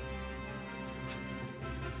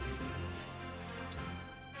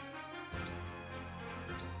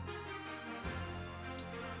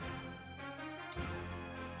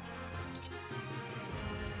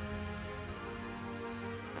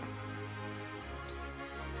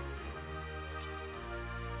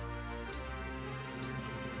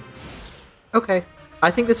 Okay,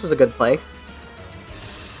 I think this was a good play.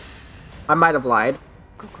 I might have lied.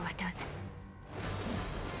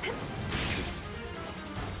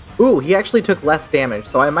 Ooh, he actually took less damage,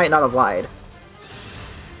 so I might not have lied.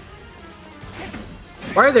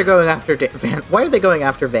 Why are they going after Why are they going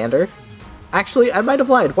after Vander? Actually, I might have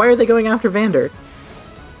lied. Why are they going after Vander?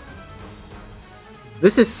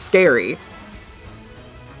 This is scary.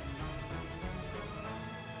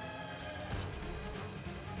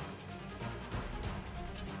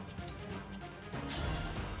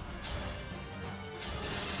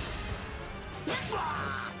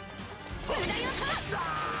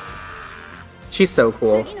 She's so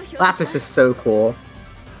cool. Lapis is so cool.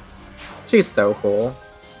 She's so cool.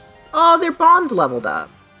 Oh, their bond leveled up.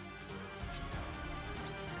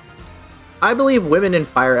 I believe women in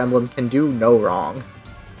Fire Emblem can do no wrong.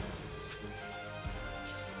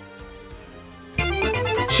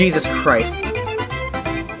 Jesus Christ.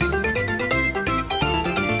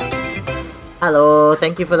 Hello,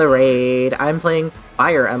 thank you for the raid. I'm playing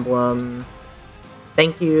Fire Emblem.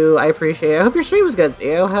 Thank you, I appreciate it. I hope your stream was good,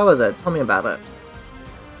 Theo. How was it? Tell me about it.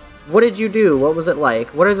 What did you do? What was it like?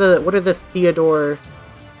 What are the Theodore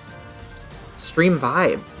stream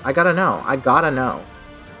vibes? I gotta know. I gotta know.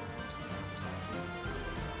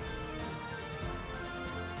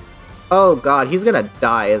 Oh god, he's gonna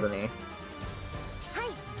die, isn't he?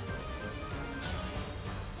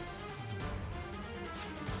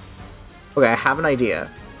 Okay, I have an idea.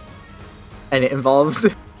 And it involves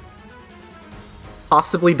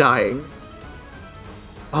possibly dying.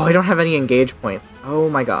 Oh, I don't have any engage points. Oh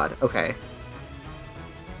my god, okay.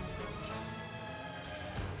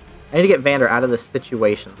 I need to get Vander out of this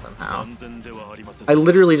situation somehow. I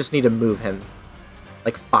literally just need to move him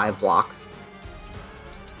like 5 blocks.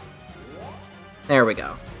 There we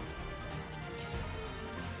go.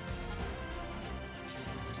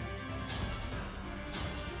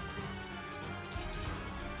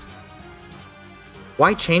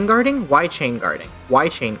 Why chain guarding? Why chain guarding? Why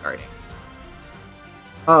chain guarding?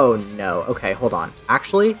 Oh no. Okay, hold on.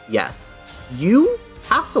 Actually, yes. You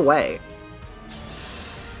pass away.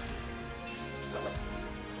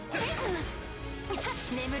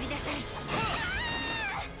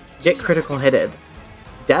 Get critical hitted.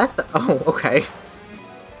 Death? Oh, okay.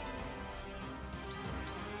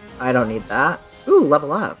 I don't need that. Ooh,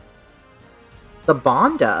 level up. The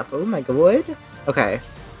bond up. Oh my god. Okay.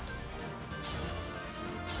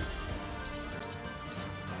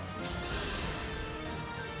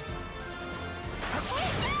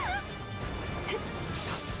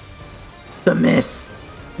 The miss.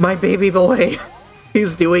 My baby boy.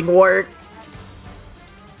 He's doing work.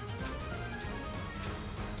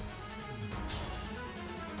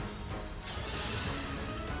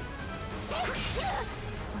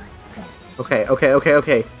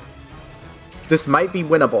 Okay. This might be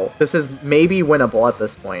winnable. This is maybe winnable at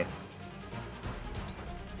this point.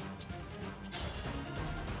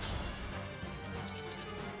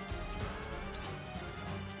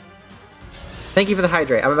 Thank you for the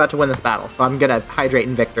hydrate. I'm about to win this battle, so I'm gonna hydrate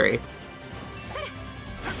in victory.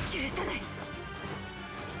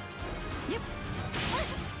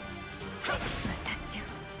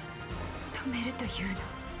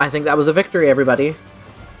 I think that was a victory, everybody.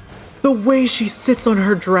 The way she sits on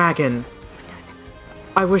her dragon.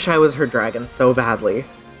 I wish I was her dragon so badly.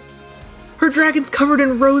 Her dragon's covered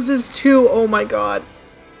in roses too. Oh my god.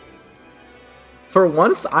 For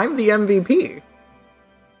once, I'm the MVP.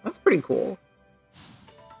 That's pretty cool.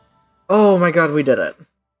 Oh my god, we did it.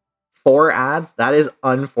 4 ads? That is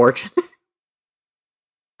unfortunate.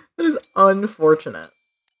 That is unfortunate.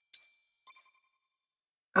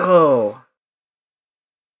 Oh.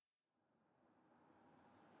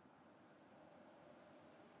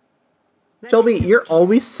 Shelby, you're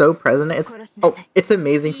always so present. It's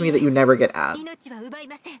amazing to me that you never get ads.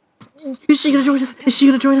 Is she gonna join us? Is she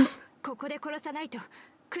gonna join us?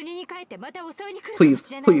 Please,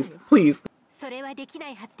 please, please. I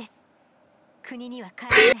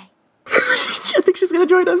think she's gonna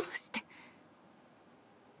join us.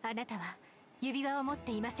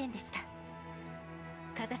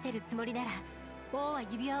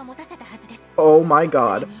 Oh my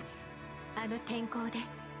god.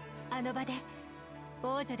 あの場で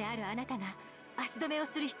王女であるあなたが足止めを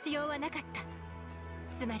する必要はなかった。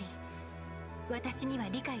つまり私には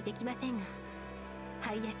理解できませんが、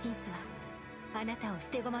ハイヤシンスはあなたを捨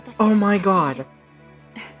て駒として。 Oh my god.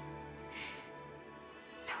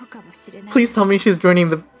 そうかもしれない。 Please tell me she's joining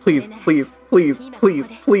the. Please, please, please, please,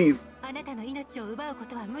 please. あなたの命を奪うこ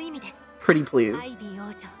とは無意味です。 Pretty please. アイビー王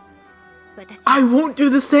女。I won't do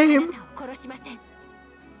the same. 殺しません。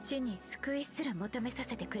死に救いすら求めさ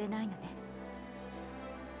せてくれないのね。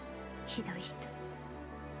ひどい人。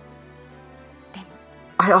でも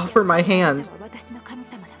I offer my hand. 私の神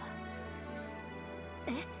様だわ。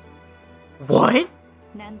え？ What?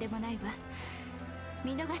 なんでもないわ。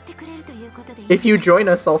見逃してくれるということでいい。 If you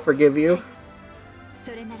join us, I'll forgive you.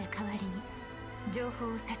 それなら代わりに情報を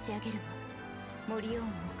差し上げるわ。森王王が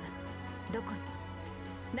どこに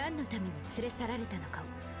何のために連れ去られたのかを。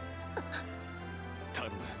頼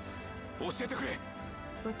む。教えてくれ。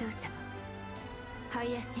お父様、ハ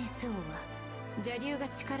イヤシンス王は邪竜が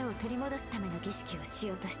力を取り戻すための儀式をし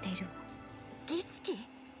ようとしている。儀式？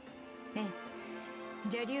ええ、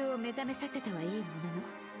邪竜を目覚めさせたはいいものの、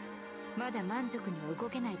まだ満足には動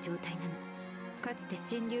けない状態なの。かつて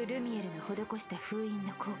神竜ルミエルの施した封印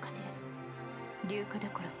の効果で竜化ど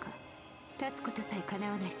ころか立つことさえ叶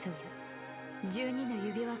わないそうよ。12の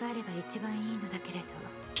指輪があれば一番いいのだけれど。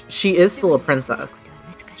 She is still a princess.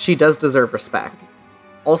 She does deserve respect.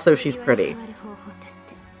 Also, she's pretty.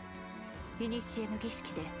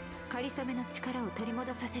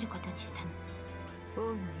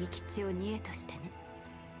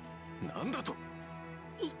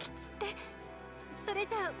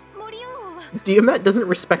 Diomet doesn't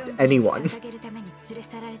respect anyone.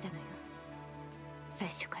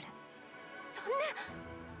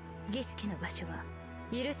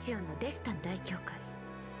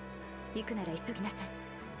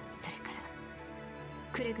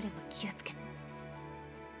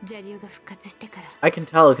 I can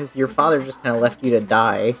tell because your father just kind of left you to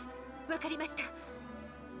die.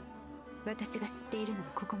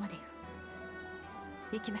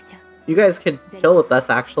 You guys could chill with us,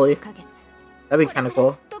 actually. That'd be kind of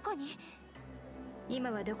cool.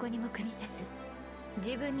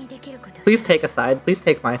 Please take a side. Please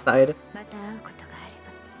take my side.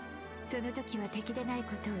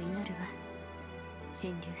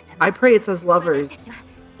 I pray it's as lovers.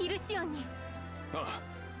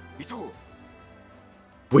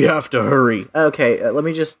 We have to hurry. Okay, let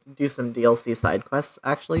me just do some DLC side quests,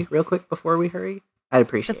 actually, real quick before we hurry. I'd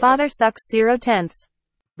appreciate it. The father sucks 0/10.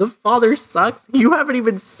 The father sucks? You haven't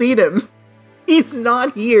even seen him. He's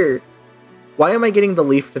not here. Why am I getting the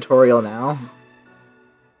leaf tutorial now?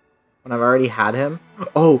 when I've already had him.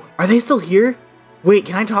 Oh, are they still here? Wait,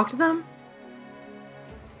 can I talk to them?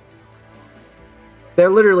 They're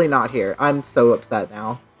literally not here. I'm so upset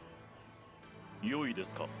now. 良いで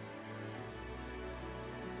すか?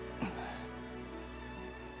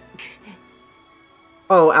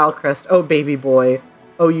 Oh, Alcrest. Oh, baby boy.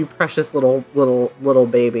 Oh, you precious little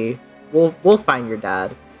baby. We'll find your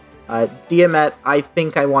dad. Diamet, I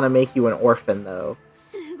think I want to make you an orphan, though.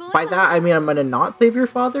 By that, I mean I'm gonna not save your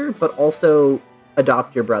father, but also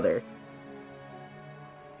adopt your brother.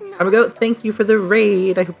 I'm gonna go, thank you for the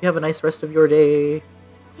raid. I hope you have a nice rest of your day.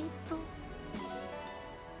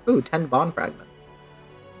 Ooh, 10 bond fragments.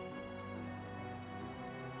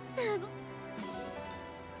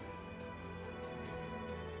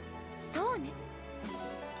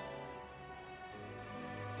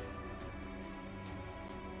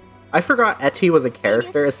 I forgot Eti was a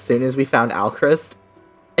character as soon as we found Alcrest,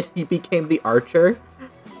 and he became the archer.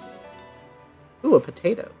 Ooh, a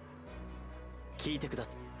potato. 聞いてくだ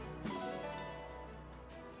さい。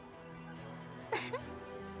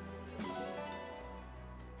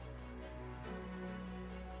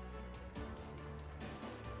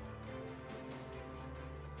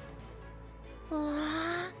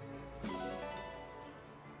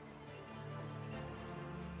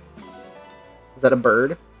Is that a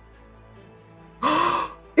bird?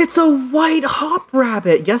 It's a white hop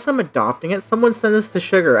rabbit! Yes, I'm adopting it. Someone send this to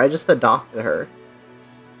Sugar. I just adopted her.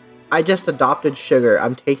 I just adopted Sugar.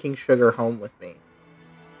 I'm taking Sugar home with me.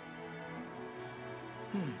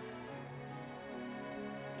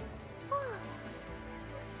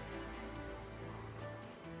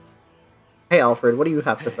 Hey, Alfred, what do you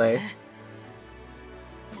have to say?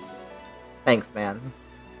 Thanks, man.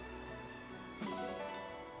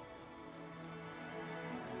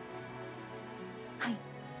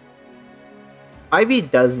 Ivy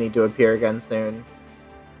does need to appear again soon.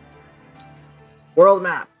 World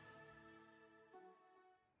map.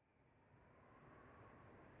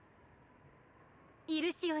 イ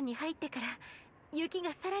ルシオンに入ってから雪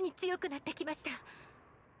がさらに強くなってきました。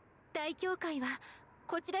大教会は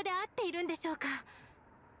こちらで合っているんでしょうか。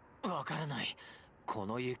わからない。こ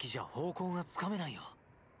の雪じゃ方向がつかめないよ。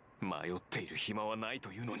迷っている暇はない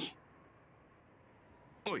というのに。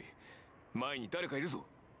おい、前に誰かいるぞ。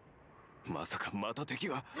まさかまた敵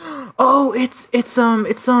が。Oh, it's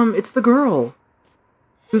the girl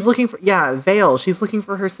who's looking for, yeah, Vale. She's looking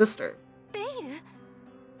for her sister. ベイル？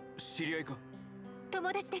知り合いか？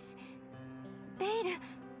友達です。ベイル、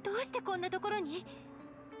どうしてこんなところに？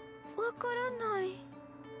わからない。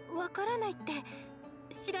わからないって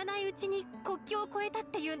知らないうちに国境を越えたっ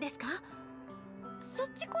て言うんですか？そっ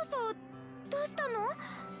ちこそどうしたの？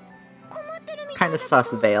困ってるみたい Kind だ of けど。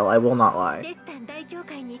 sus, Vale. I will not lie. レスタン大教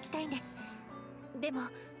会に行きたいんです。でも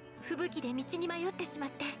吹雪で道に迷ってしま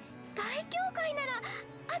って。大教会なら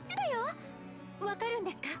あっちだよ。わかるん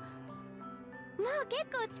ですか？もう結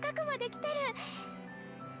構近くまで来てる。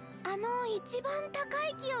一番高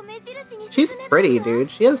い木を目印に She's pretty, dude.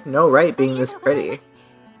 She has no right being this pretty.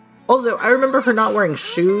 Also, I remember her not wearing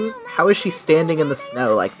shoes. How is she standing in the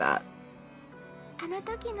snow like that? あの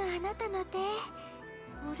時のあなたの手。あ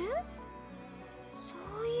れ？そ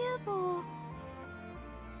ういえば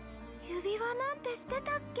指輪なんてして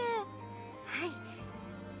たっけ？はい。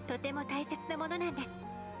とても大切なものなんです。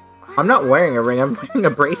 I'm not wearing a ring. I'm wearing a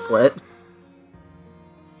bracelet.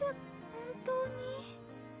 本当に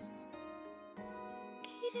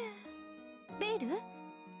綺麗。ベル？もう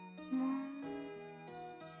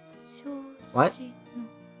What?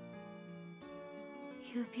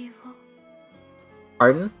 指輪。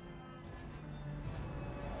 Pardon?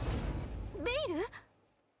 ベイル？ご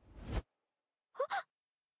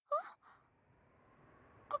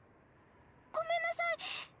めんなさい。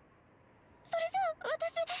それじゃ私。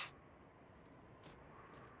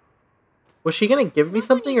 Was she gonna give me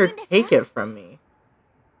something or take it from me?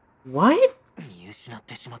 What? 見失っ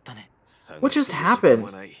てしまったね。 What just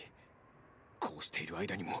happened? こうしている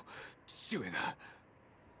間にも父親が。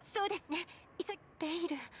そうですね。ベイ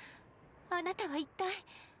ル、あなたは一体。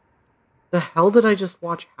 The hell did I just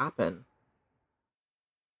watch happen?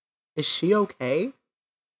 Is she okay?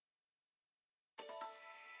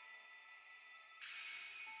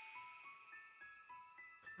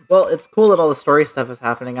 Well, it's cool that all the story stuff is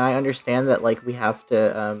happening, and I understand that, like, we have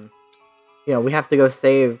to, we have to go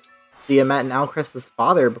save Diamet and Alcrest's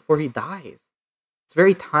father before he dies. It's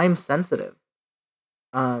very time-sensitive.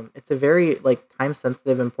 It's a very, like,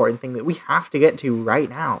 time-sensitive, important thing that we have to get to right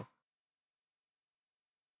now.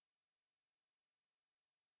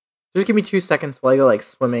 Just give me 2 seconds while I go, like,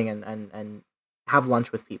 swimming and have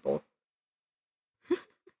lunch with people.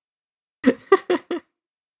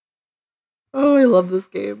 Oh, I love this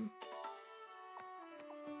game.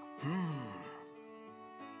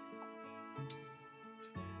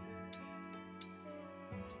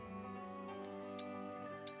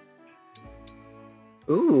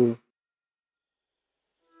 Ooh.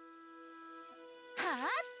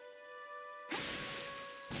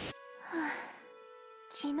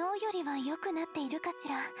 昨日よりは良くなっているかし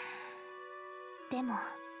ら。でも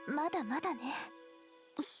まだまだね。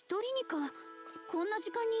一人にかこんな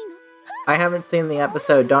時間にいいの？ I haven't seen the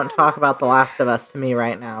episode. Don't talk about The Last of Us to me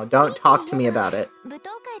right now. Don't talk to me about it. 舞踏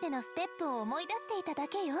会でのステップを思い出していただ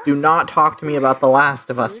けよ。 Do not talk to me about The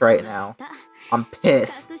Last of Us right now. I'm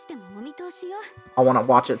pissed. 隠してもお見通しよ。 I want to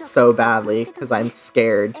watch it so badly because I'm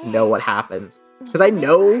scared to know what happens. Because I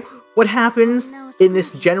know what happens in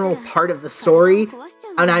this general part of the story,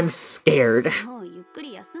 and I'm scared. もうゆっく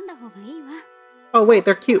り休んだ方がいいわ。 Oh wait,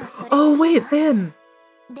 they're cute. Oh wait, them.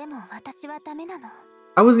 でも私はダメなの。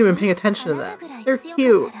 I wasn't even paying attention to that. They're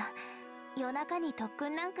cute. 夜中に特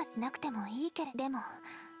訓なんかしなくてもいいけれど、でも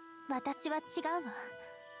私は違うわ。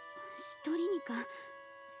一人にか。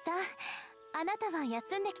さあ、あなたは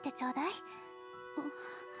休んできてちょうだい。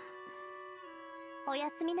おや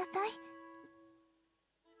すみなさい。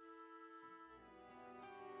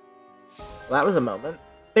 That was a moment.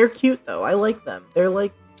 They're cute though. I like them. They're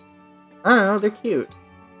like, I don't know, they're cute.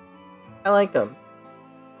 I like them.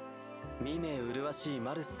 見目麗しい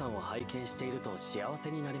マルスさんを拝見していると幸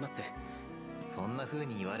せになります。そんな風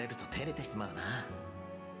に言われると照れてしまうな。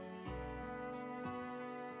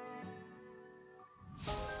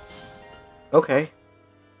Okay.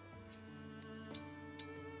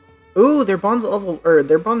 Ooh, their bond's at level, or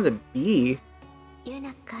their bond's at B. ユ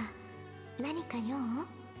ナカ、何か用？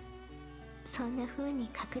そんな風に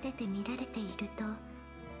隠れて見られていると。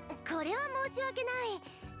これは申し訳ない。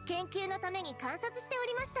研究のために観察してお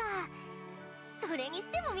りました。それにし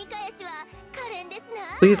ても見返しは可憐です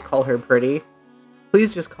な。 Please call her pretty.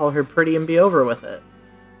 Please just call her pretty and be over with it.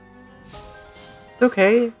 It's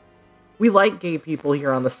okay. We like gay people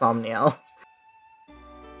here on the Somniel.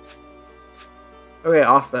 Okay,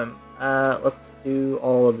 awesome. Let's do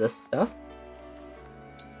all of this stuff.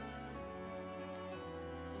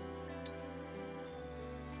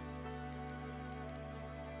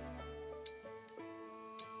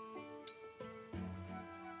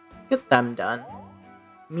 Let's get them done.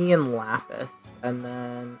 Me and Lapis. And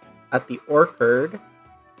then at the Orchard,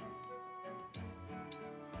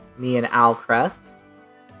 me and Alcrest.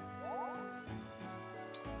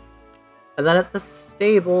 And then at the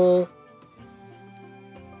stable,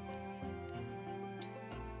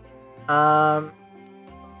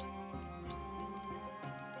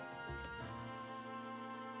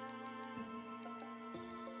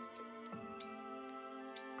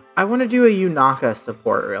 I want to do a Yunaka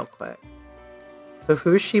support real quick. So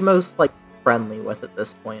who's she most, like, friendly with at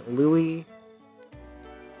this point? Louis?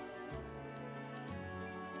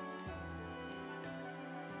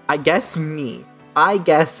 I guess me. I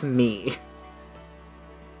guess me.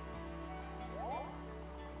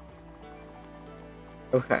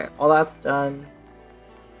 Okay, all that's done.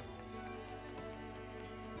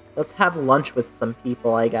 Let's have lunch with some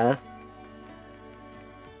people, I guess.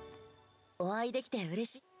 お会いできて嬉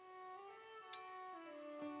しい。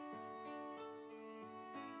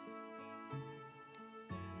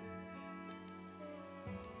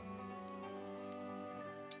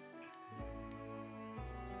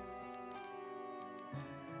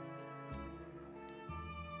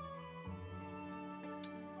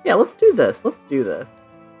 Yeah, let's do this. Let's do this.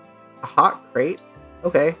 A hot crate?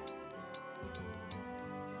 Okay.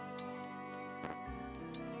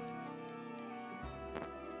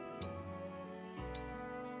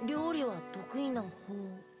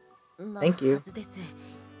 Thank you.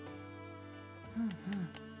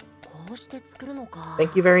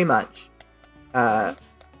 Thank you very much.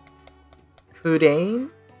 Pudane?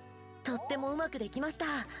 とってもうまくできました。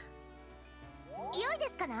良いで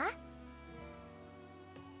すかな？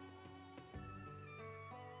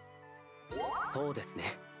 そうです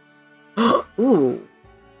ね。 Ooh.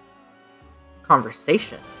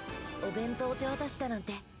 Conversation. お弁当を手渡したなん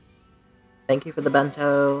て。 Thank you for the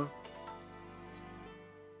bento.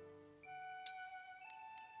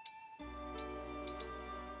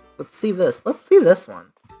 Let's see this. Let's see this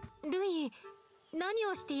one. ルイ、何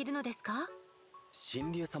をしているのですか？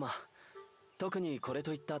神竜様、特にこれ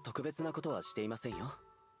といった特別なことはしていませんよ。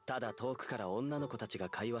ただ遠くから女の子たちが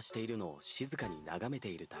会話しているのを静かに眺めて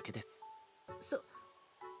いるだけです。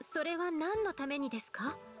それは何のためにです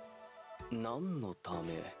か？何のた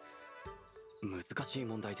め？難しい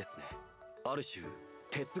問題ですね。ある種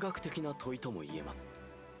哲学的な問いとも言えます。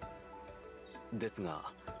です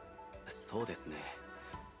が、そうですね。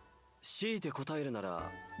強いて答えるな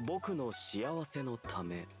ら僕の幸せのた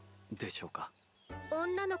めでしょうか。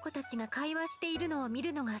女の子たちが会話しているのを見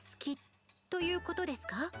るのが好きということです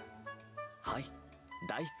か？はい、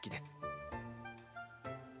大好きです。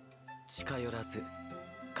近寄らず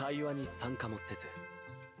会話に参加もせず、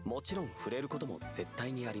もちろん触れることも絶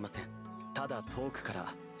対にありません。ただ遠くか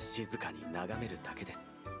ら静かに眺めるだけで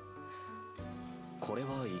す。これ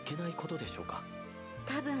はいけないことでしょうか？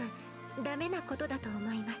多分ダメなことだと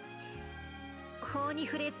思います。法に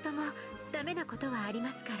触れずともダメなことはありま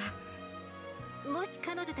すから。もし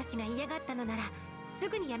彼女たちが嫌がったのならす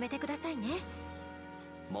ぐにやめてくださいね。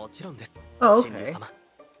もちろんです。 Oh, 神 okay. 竜様、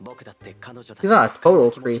僕だって彼女た He's ち not a の total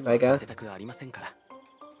気持ち creep, I には guess. させたくありませんから。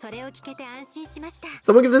それを聞けて安心しました。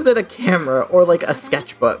 Someone give this man a camera or like a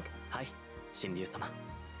sketchbook. はい、神竜様。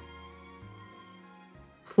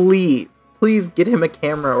 Please. Please get him a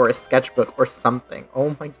camera or a sketchbook or something.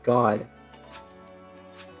 Oh my god.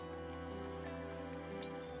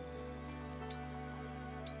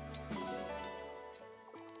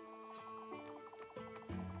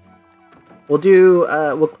 We'll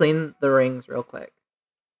clean the rings real quick.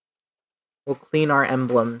 We'll clean our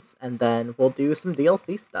emblems and then we'll do some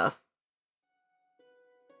DLC stuff.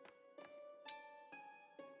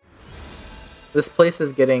 This place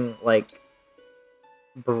is getting, like,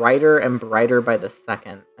 brighter and brighter by the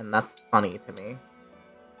second, and that's funny to me.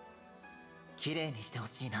 綺麗にしてほ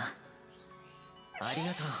しいな。あり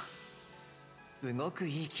がとう。すごく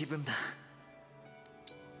いい気分だ。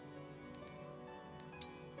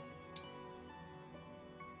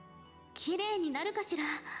綺麗になるかしら。あ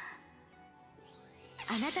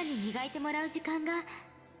なたに磨いてもらう時間が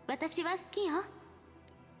私は好きよ。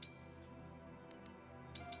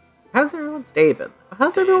 How's everyone's day been?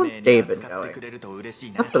 How's everyone's day been going?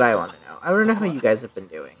 That's what I want to know. I want to know how you guys have been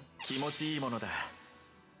doing. 気持ちいいものだ。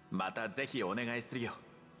またぜひお願いするよ。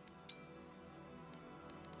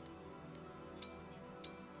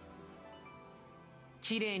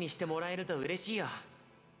綺麗にしてもらえると嬉しいよ。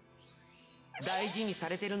大事にさ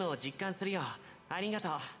れてるのを実感するよ。ありがと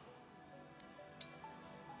う。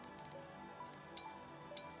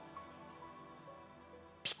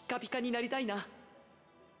ピッカピカになりたいな。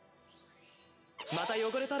また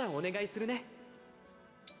汚れたらお願いするね。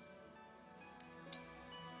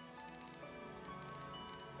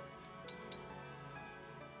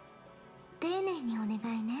丁寧にお願い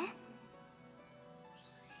ね。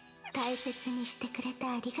大切にしてくれて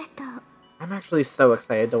ありがとう。 I'm actually so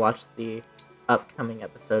excited to watch the upcoming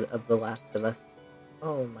episode of The Last of Us.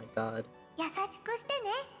 Oh my god. 優しくして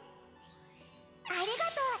ね。ありが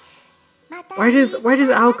とう。また Why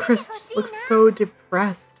does Al Chris just look so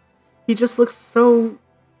depressed? He just looks so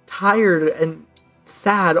tired and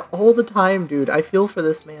sad all the time, dude. I feel for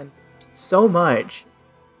this man so much.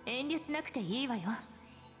 遠慮しなくていいわよ。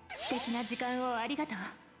素敵な時間をありがと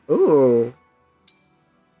う。 Ooh.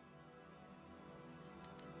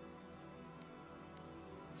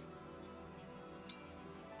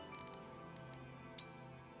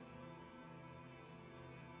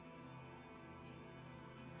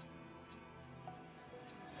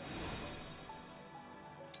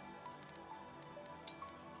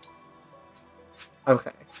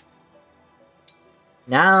 Okay.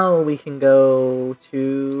 Now we can go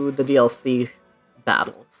to the DLC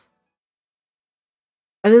battles.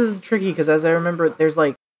 And this is tricky because as I remember, there's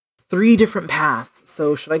like 3 different paths.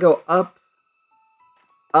 So should I go up,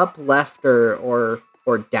 left, or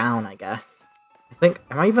down, I guess? I think,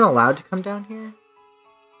 am I even allowed to come down here?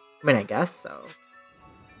 I mean, I guess so.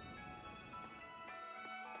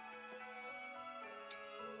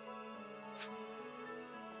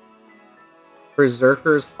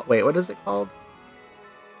 Berserker's... Wait, what is it called?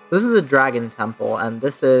 This is the Dragon Temple, and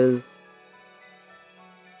this is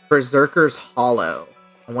Berserker's Hollow.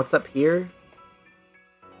 And what's up here?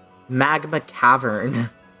 Magma Cavern.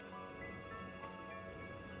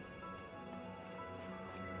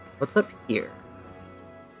 What's up here?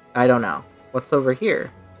 I don't know. What's over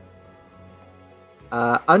here?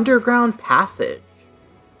 Underground Passage.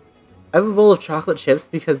 I have a bowl of chocolate chips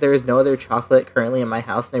because there is no other chocolate currently in my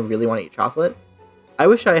house and I really want to eat chocolate. I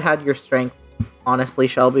wish I had your strength, honestly,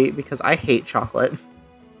 Shelby, because I hate chocolate.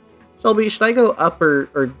 Shelby, should I go up or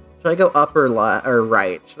should I go up or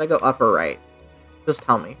right? Should I go up or right? Just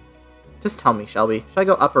tell me. Just tell me, Shelby. Should I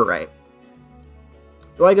go up or right?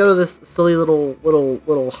 Do I go to this silly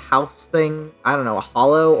little house thing? I don't know, a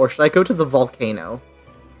hollow? Or should I go to the volcano?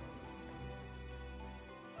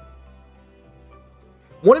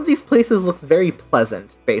 One of these places looks very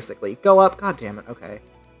pleasant, basically. Go up. God damn it. Okay.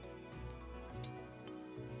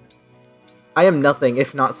 I am nothing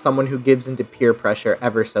if not someone who gives into peer pressure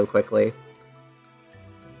ever so quickly.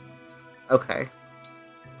 Okay.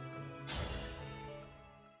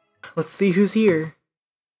 Let's see who's here.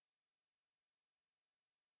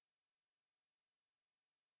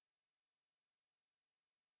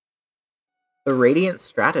 The Radiant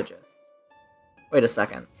Strategist. Wait a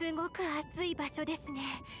second. すごく暑い場所ですね。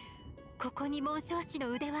ここに紋章師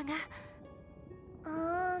の腕輪が。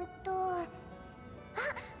あ、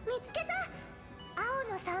見つけた。青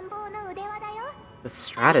の参謀の腕輪だよ。The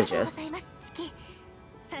Strategist.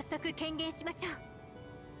 早速権限しましょう。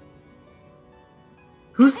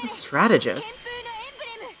 Who's the Strategist?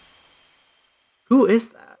 Who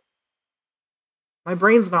is that? My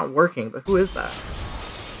brain's not working, but who is that?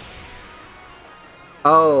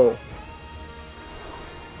 Oh.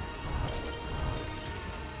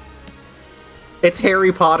 It's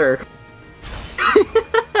Harry Potter.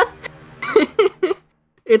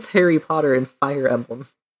 It's Harry Potter in Fire Emblem.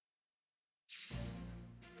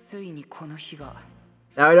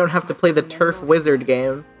 Now I don't have to play the Turf Wizard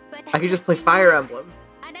game. I can just play Fire Emblem.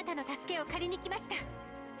 あなたの助けを借りに来ました。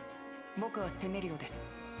僕はセネリオです。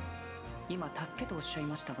今助けとおっしゃい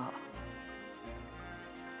ましたが、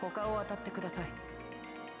他を当たってください。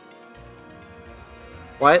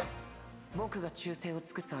What? 僕が忠誠を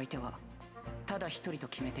尽くす相手はただ一人と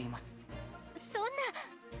決めています。そんな、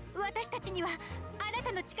私たちにはあな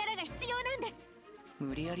たの力が必要なんです。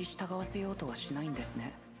無理やり従わせようとはしないんです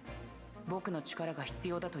ね。僕の力が必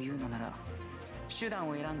要だというのなら、手段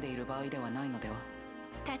を選んでいる場合ではないのでは。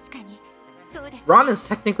確かに。Ron is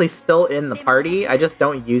technically still in the party, I just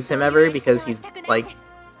don't use him ever because he's, like,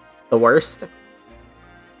 the worst.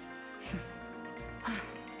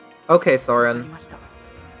 Okay, Soren.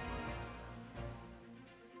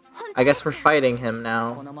 I guess we're fighting him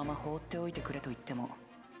now. このまま放っておいてくれと言っても。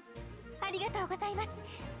ありがとうございます。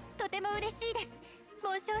とても嬉しいです。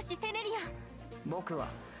紋章師セネリオ。僕は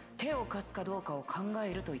手を貸すかどうかを考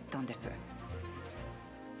えると言ったんです。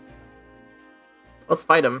Let's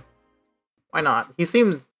fight him. Why not? He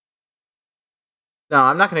seems... No,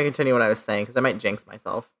 I'm not going to continue what I was saying, because I might jinx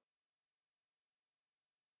myself.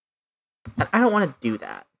 And I don't want to do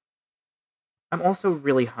that. I'm also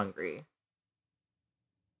really hungry.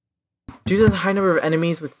 Due to the high number of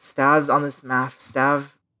enemies with staves on this map,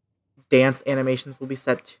 staff dance animations will be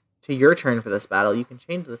set to your turn for this battle. You can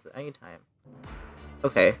change this at any time.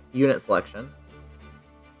 Okay, unit selection.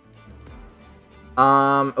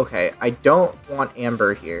 Okay, I don't want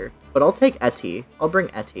Amber here, but I'll take Etty. I'll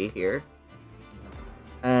bring Etty here.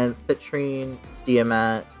 And Citrine,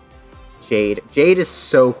 Diamat, Jade. Jade is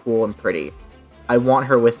so cool and pretty. I want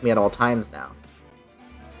her with me at all times now.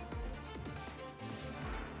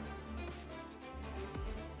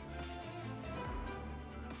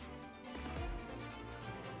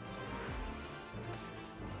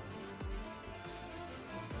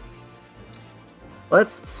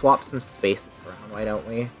 Let's swap some spaces around, why don't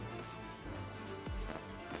we?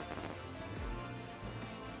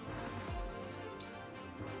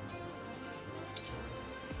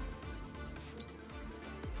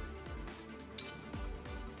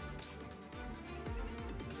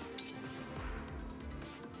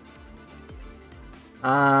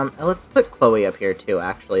 Let's put Chloe up here too,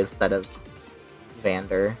 actually, instead of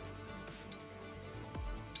Vander.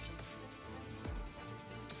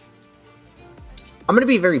 I'm gonna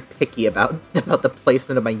be very picky about the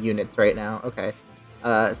placement of my units right now. Okay.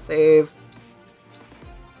 Save.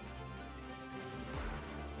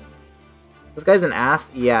 This guy's an ass?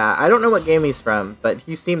 Yeah, I don't know what game he's from, but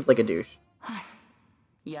he seems like a douche.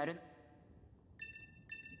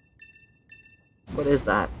 What is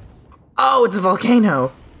that? Oh, it's a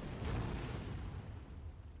volcano!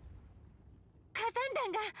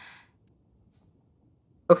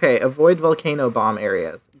 Okay, avoid volcano bomb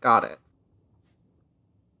areas. Got it.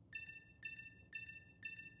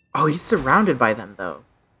 Oh, he's surrounded by them, though.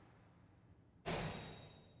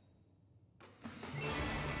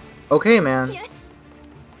 Okay, man.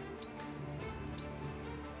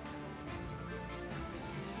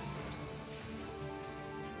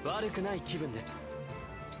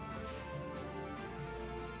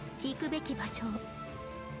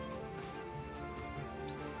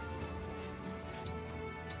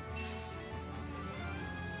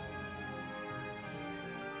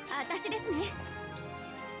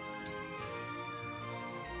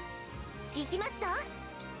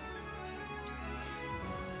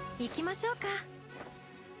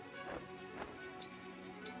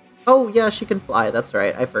 Oh, yeah, she can fly. That's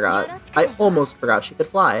right. I forgot. I almost forgot she could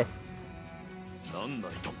fly.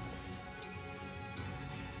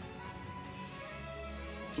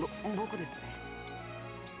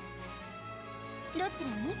 どちら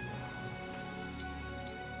に？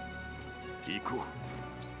行こ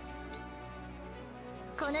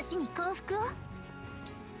この地に降伏を。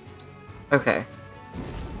 Okay.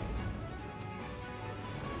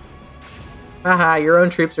 Haha, your own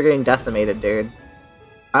troops are getting decimated, dude.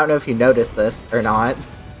 I don't know if you noticed this or not.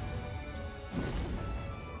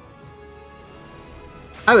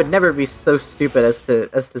 I would never be so stupid as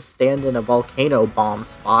to stand in a volcano bomb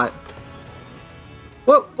spot.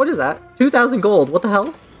 What is that? 2,000 gold, what the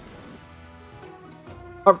hell?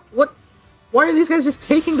 What? Why are these guys just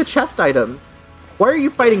taking the chest items? Why are you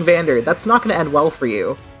fighting Vander? That's not gonna end well for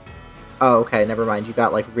you. Oh, okay, never mind, you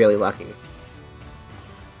got, like, really lucky.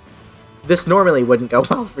 This normally wouldn't go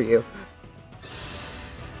well for you.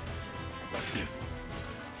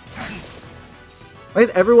 Why is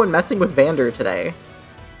everyone messing with Vander today?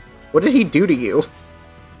 What did he do to you?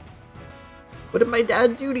 What did my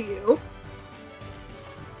dad do to you?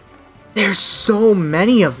 There's so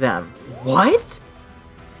many of them. What?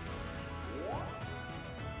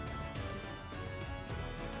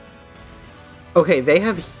 Okay, they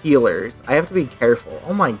have healers. I have to be careful.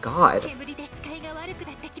 Oh my god.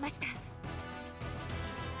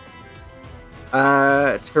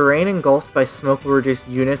 Terrain engulfed by smoke will reduce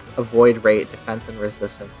units' avoid rate, defense, and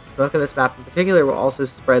resistance. Smoke in this map in particular will also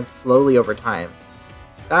spread slowly over time.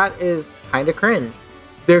 That is kinda cringe.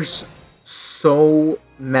 There's so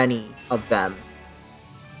many of them.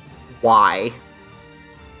 Why?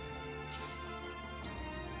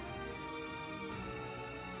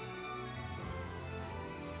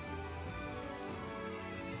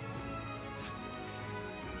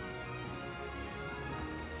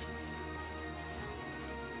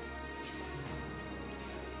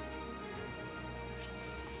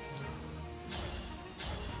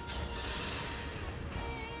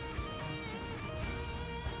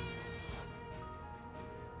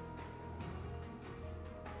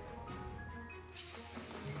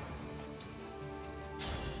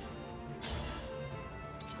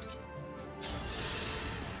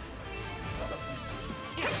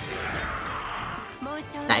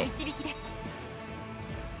 Nice.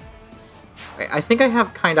 Okay, I think I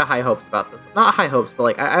have kind of high hopes about this. Not high hopes, but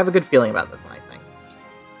like I have a good feeling about this one, I think.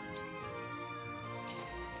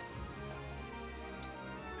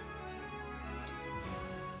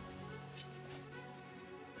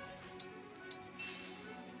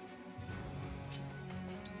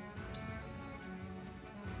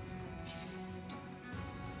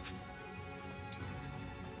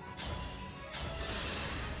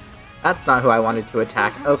 That's not who I wanted to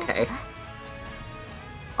attack. Okay.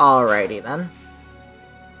 Alrighty then.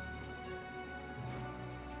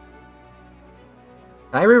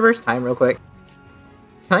 Can I reverse time real quick?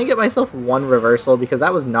 Can I get myself one reversal? Because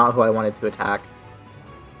that was not who I wanted to attack.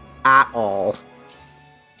 At all.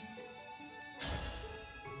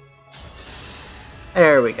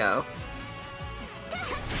 There we go.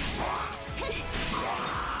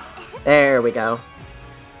 There we go.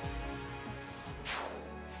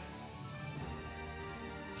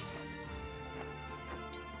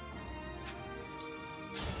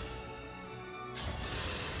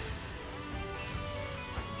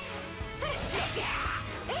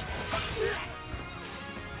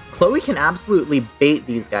 Chloe can absolutely bait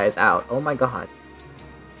these guys out. Oh my god.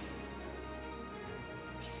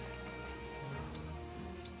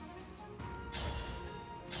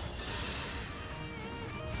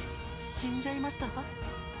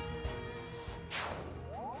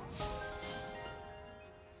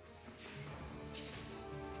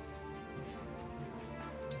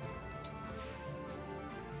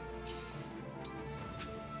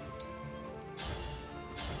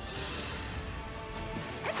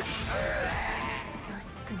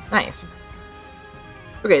 Nice.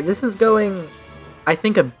 Okay, this is going, I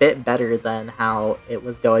think, a bit better than how it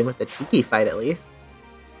was going with the Tiki fight, at least.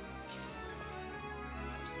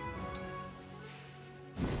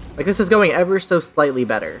 Like, this is going ever so slightly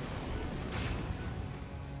better.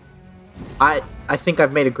 I think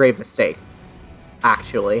I've made a grave mistake,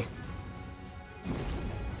 actually.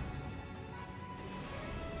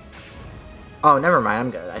 Oh, never mind,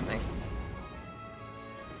 I'm good, I think.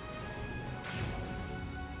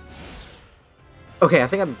 Okay, I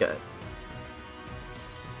think I'm good.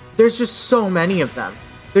 There's just so many of them.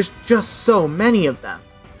 There's just so many of them.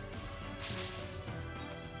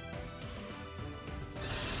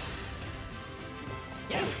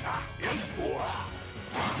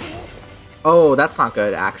 Oh, that's not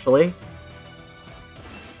good, actually.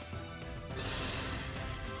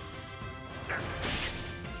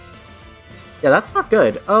 Yeah, that's not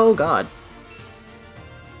good. Oh, God.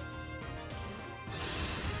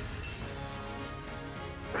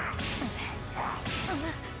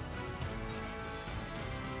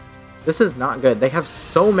 This is not good. They have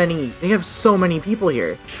so many people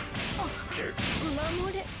here.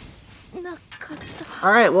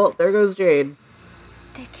 Alright, well, there goes Jade.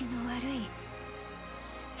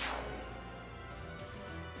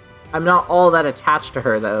 I'm not all that attached to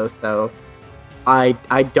her, though, so I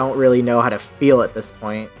don't really know how to feel at this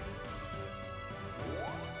point.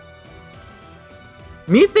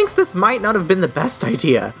 Me thinks this might not have been the best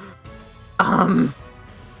idea.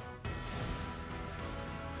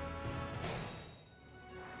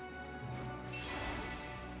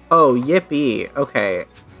 Oh, yippee. Okay,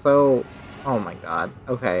 so... Oh my god.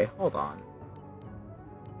 Okay, hold on.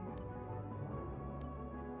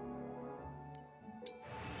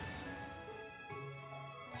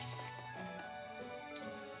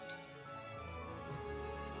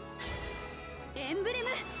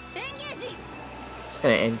 Just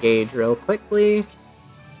gonna engage real quickly.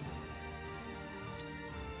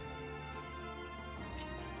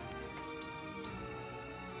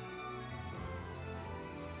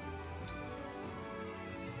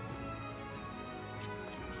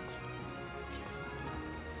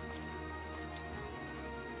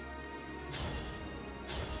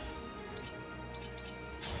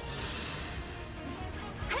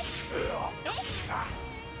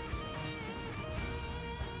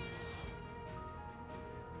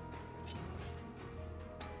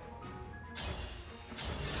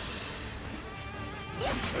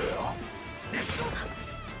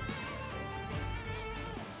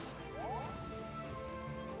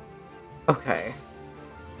 Okay.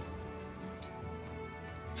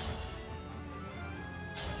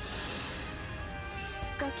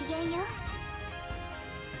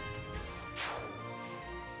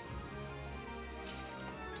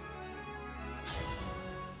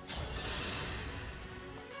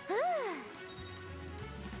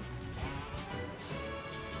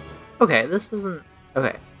 Okay, this isn't...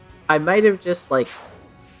 Okay. I might have just, like,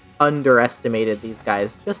 underestimated these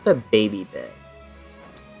guys just a baby bit.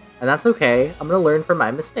 And that's okay. I'm gonna learn from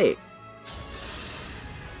my mistakes.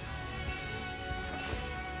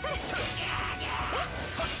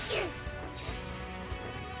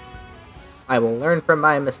 I will learn from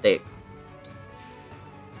my mistakes.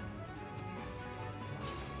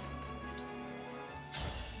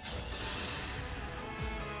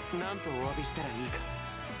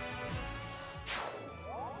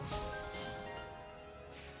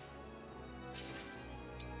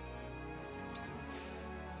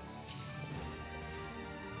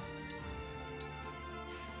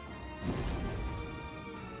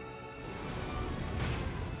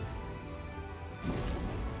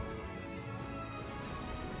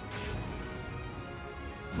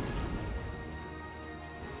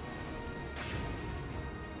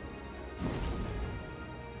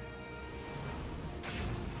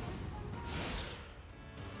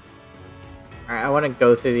 Alright, I want to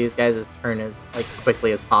go through these guys' turn as like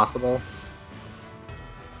quickly as possible.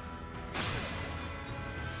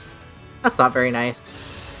 That's not very nice.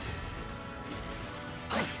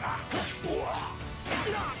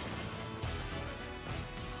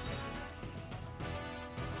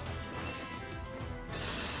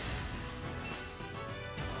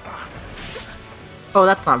 Oh,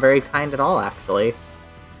 that's not very kind at all, actually.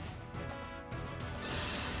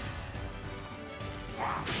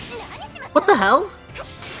 What the hell?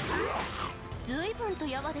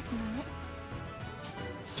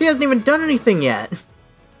 She hasn't even done anything yet.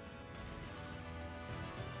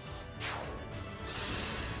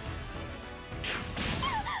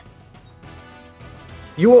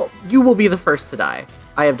 You will be the first to die.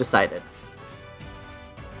 I have decided.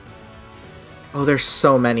 Oh, there's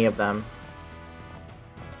so many of them.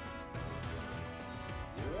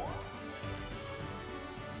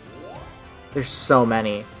 There's so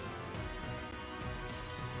many.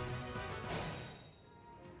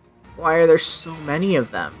 Why are there so many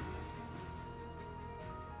of them?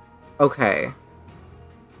 Okay.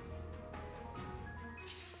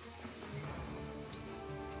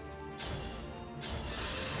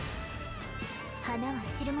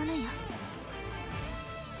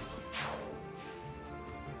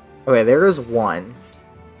 Okay, there is one.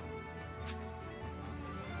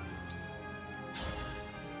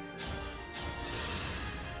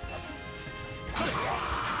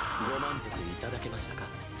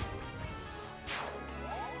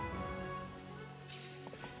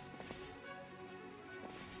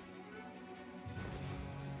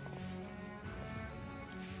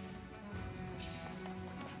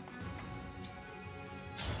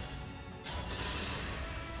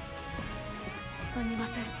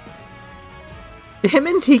 Him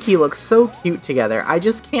and Tiki look so cute together. I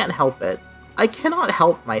just can't help it. I cannot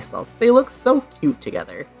help myself. They look so cute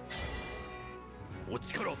together. お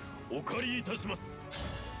力お借りいたします。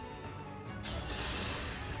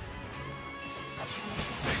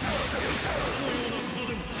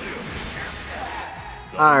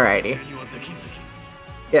 Alrighty.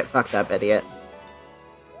 Get fucked up, idiot.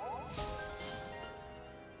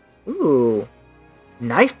 Ooh.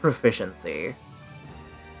 Knife proficiency.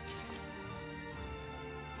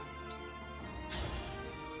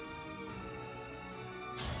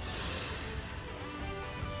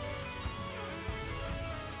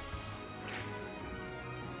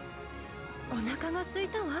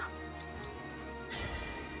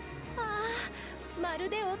 Ah, まる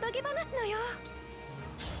でおとぎ話のよう。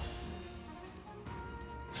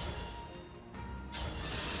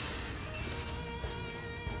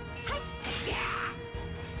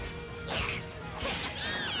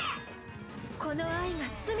この愛が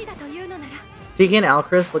罪だというのなら。 Tiki and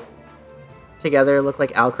Alcris look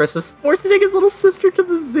like Alcris was forcing his little sister to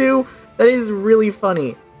the zoo. That is really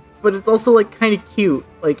funny, but it's also like kind of cute.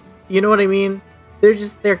 Like, you know what I mean?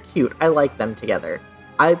 They're cute. I like them together.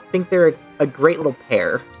 I think they're a great little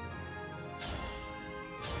pair.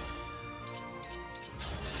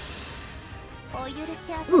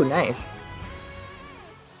 Ooh, nice.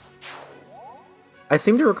 I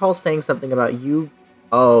seem to recall saying something about you.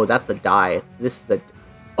 Oh, that's a die. This is a...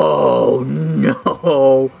 Oh,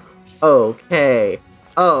 no. Okay.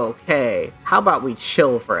 Okay. How about we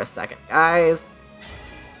chill for a second, guys?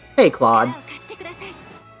 Hey, Claude.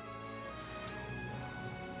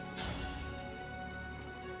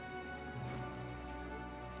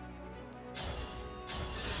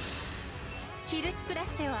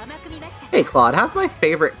 Hey, Claude, how's my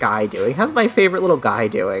favorite guy doing? How's my favorite little guy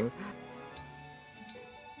doing?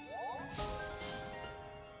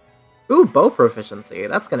 Ooh, bow proficiency.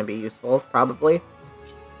 That's gonna be useful, probably.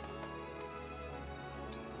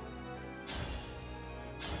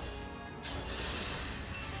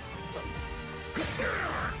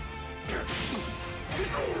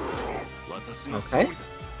 Okay.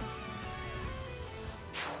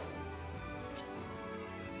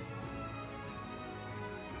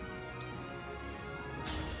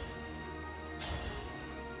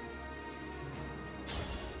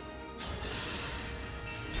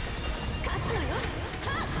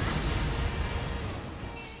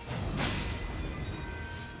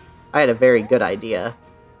 I had a very good idea.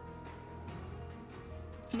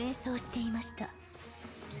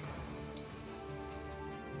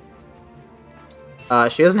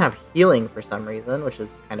 She doesn't have healing for some reason, which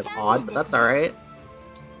is kind of odd, but that's alright.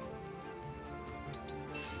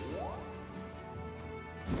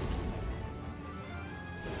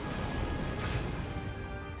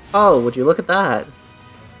 Oh, would you look at that?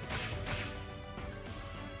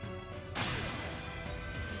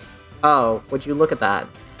 Oh, would you look at that?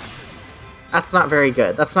 That's not very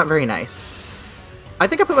good. That's not very nice. I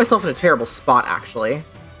think I put myself in a terrible spot, actually.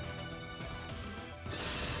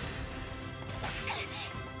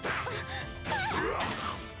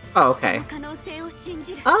 Oh, okay.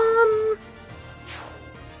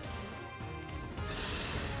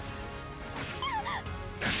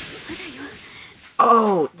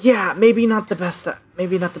 Oh, yeah, maybe not the best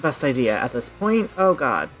idea at this point. Oh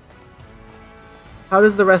god. How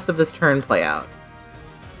does the rest of this turn play out?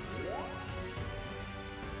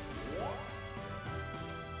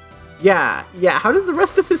 Yeah, how does the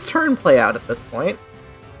rest of this turn play out at this point?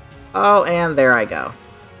 Oh, and there I go.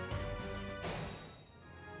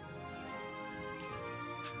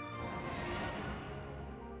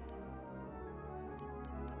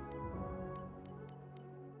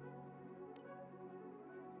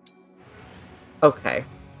 Okay.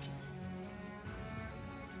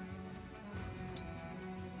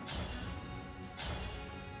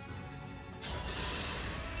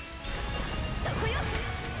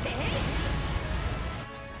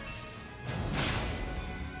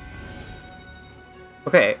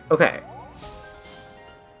 Okay, okay.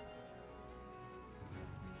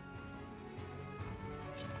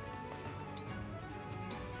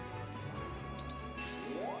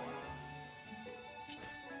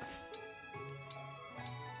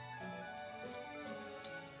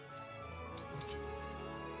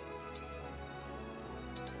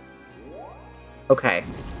 Okay.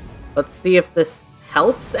 Let's see if this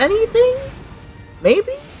helps anything?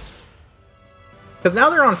 Maybe? Because now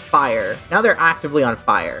they're on fire. Now they're actively on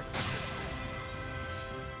fire.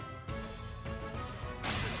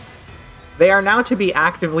 They are now to be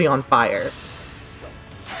actively on fire.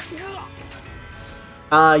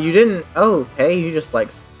 You didn't... Oh, okay, you just,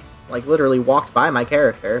 like literally walked by my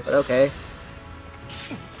character, but okay.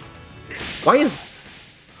 Why is...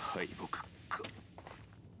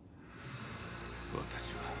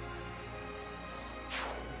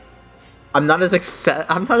 I'm not as upset.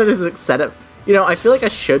 You know, I feel like I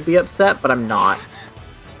should be upset, but I'm not.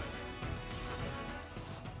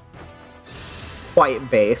 Quite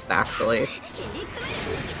based, actually.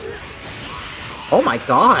 Oh my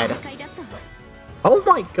god! Oh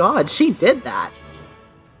my god, she did that!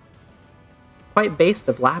 Quite based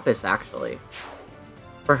of Lapis, actually.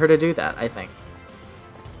 For her to do that, I think.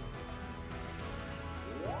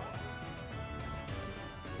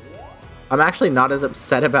 I'm actually not as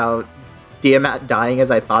upset about Diamat dying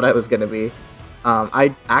as I thought I was gonna be.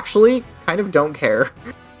 I actually kind of don't care.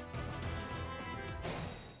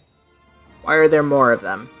 Why are there more of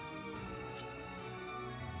them?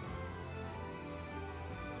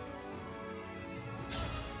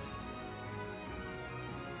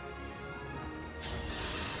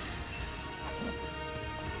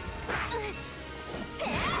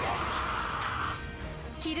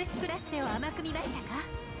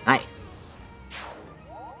 Nice.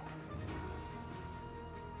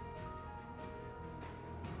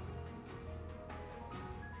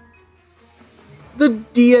 The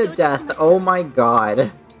Dia death, oh my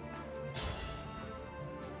god.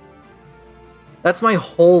 That's my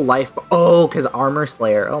whole life. Oh, because Armor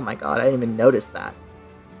Slayer. Oh my god, I didn't even notice that.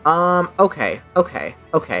 Okay.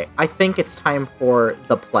 I think it's time for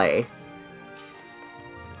the play.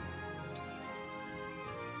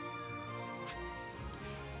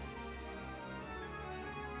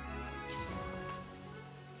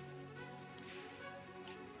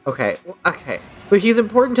 Okay. But he's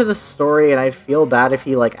important to the story, and I feel bad if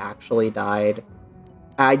he, like, actually died.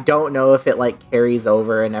 I don't know if it, like, carries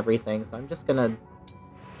over and everything, so I'm just gonna...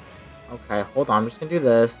 Okay, hold on, I'm just gonna do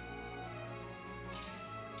this.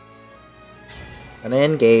 Gonna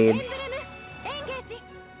engage.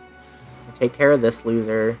 Take care of this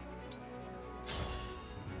loser.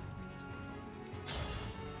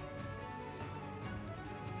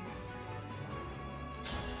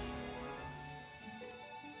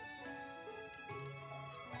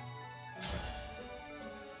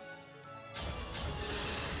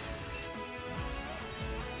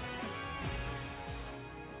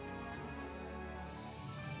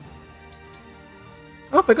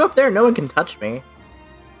 Oh, if I go up there, no one can touch me.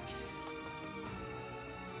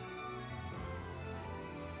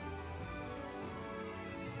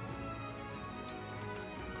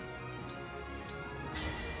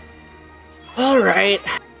 Alright.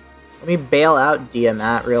 Let me bail out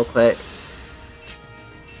Diamat real quick.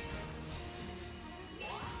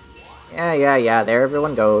 Yeah, there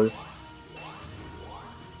everyone goes.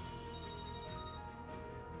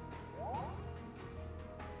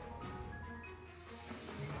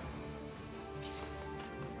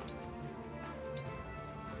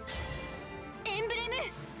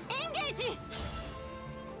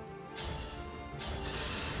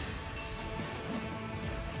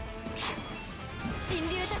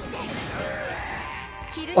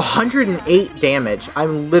 Oh, 108 damage.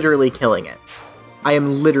 I'm literally killing it. I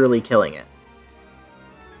am literally killing it.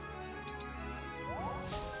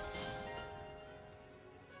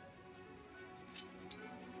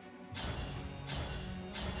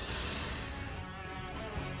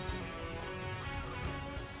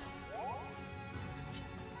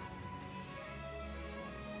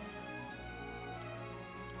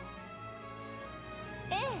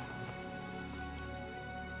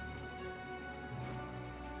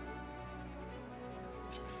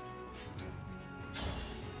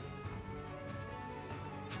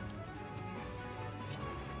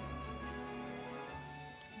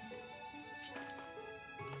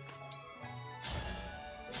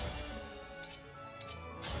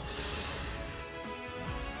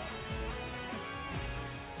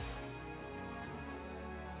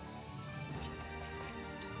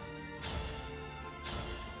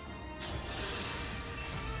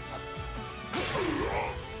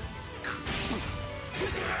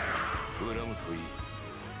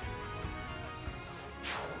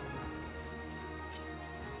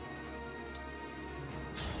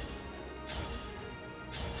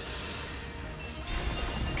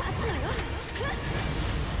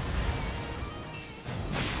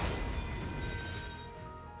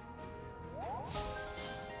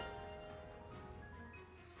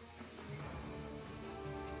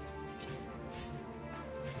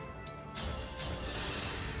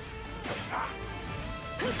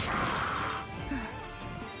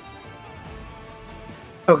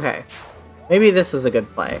 Okay, maybe this was a good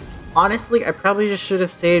play. Honestly, I probably just should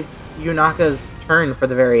have saved Yunaka's turn for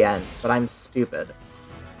the very end, but I'm stupid.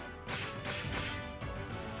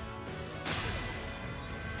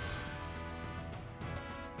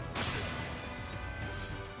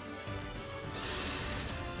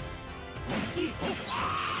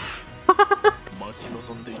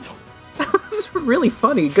 This is really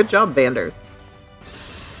funny. Good job, Vander.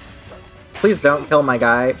 Please don't kill my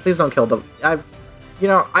guy. Please don't kill the... You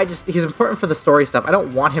know, he's important for the story stuff. I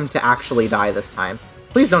don't want him to actually die this time.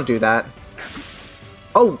 Please don't do that.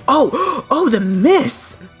 Oh, the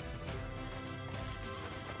miss!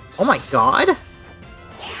 Oh my god.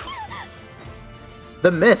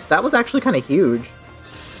 The miss, that was actually kind of huge.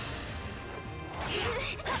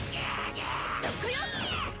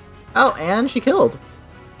 Oh, and she killed.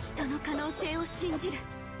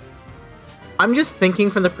 I'm just thinking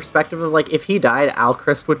from the perspective of, like, if he died,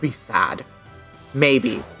 Alchrist would be sad.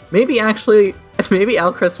 Maybe. Maybe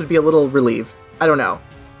Alchrist would be a little relieved. I don't know.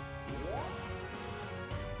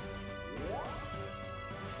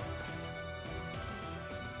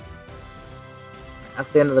 That's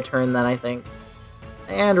the end of the turn then, I think.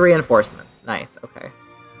 And reinforcements. Nice, okay.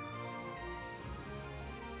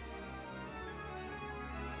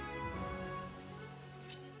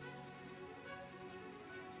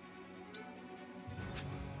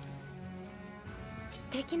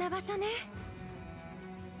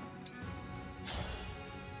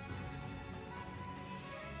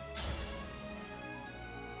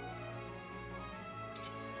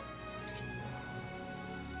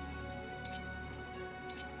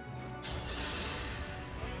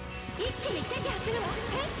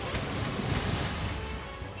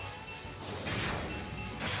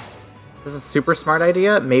 This is a super smart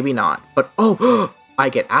idea? Maybe not. But, oh! I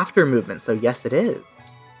get after movement, so yes it is.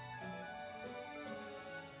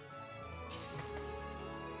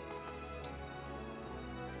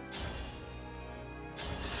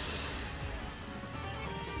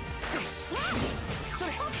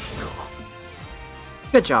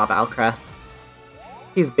 Good job, Alchrist.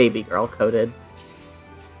 He's baby girl coded.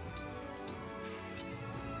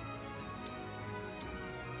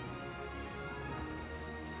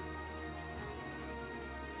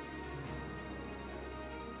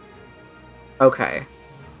 Okay.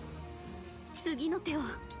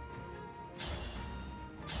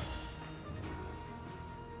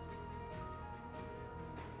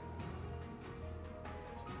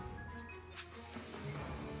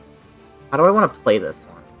 How do I want to play this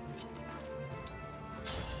one?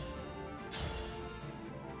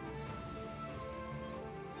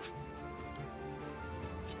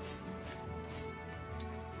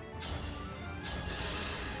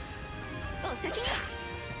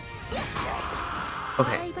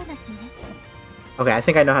 Okay. Okay, I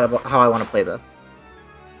think I know how I want to play this.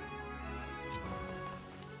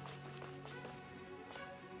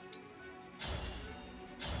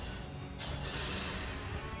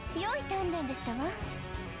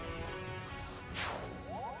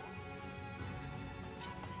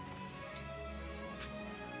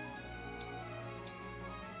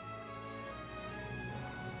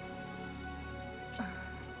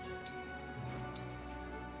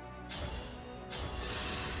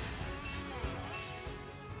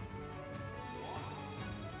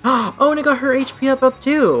 Oh, and it got her HP up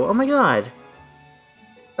too. Oh my god.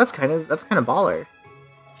 That's kind of baller.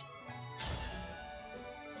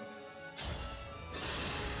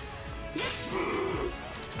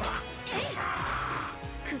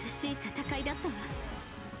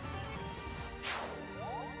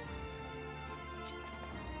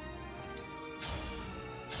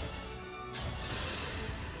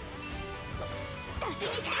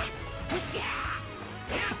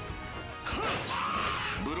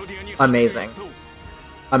 Amazing.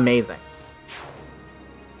 Amazing.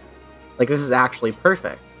 Like, this is actually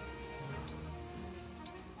perfect.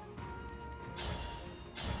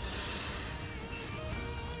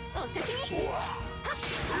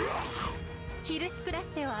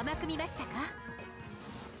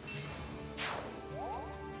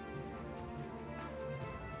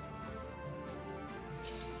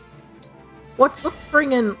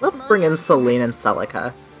 Let's bring in Selene and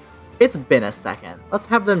Celica. It's been a second. Let's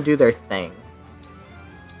have them do their thing.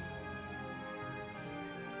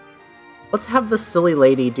 Let's have the silly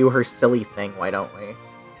lady do her silly thing, why don't we?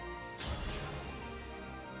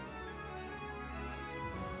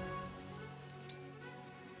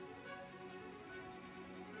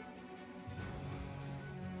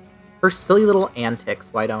 Her silly little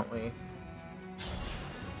antics, why don't we?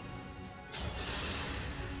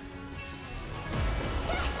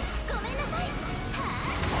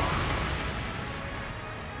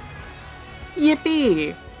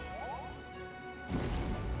 Yippee!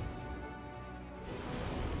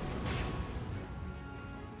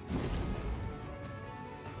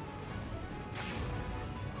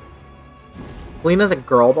 Selena's a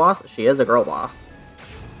girl boss? She is a girl boss.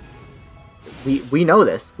 We know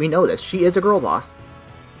this. We know this. She is a girl boss.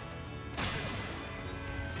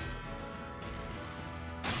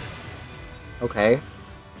 Okay.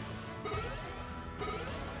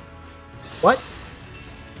 What?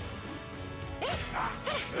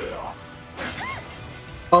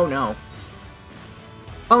 Oh no.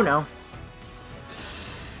 Oh no.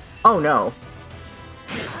 Oh no.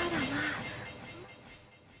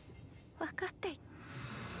 分かってい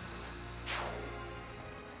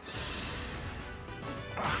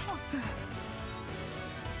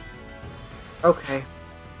Okay.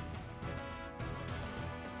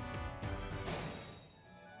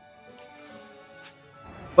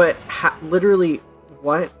 But literally,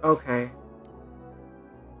 what? Okay.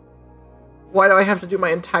 Why do I have to do my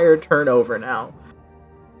entire turn over now?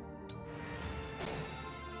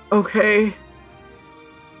 Okay.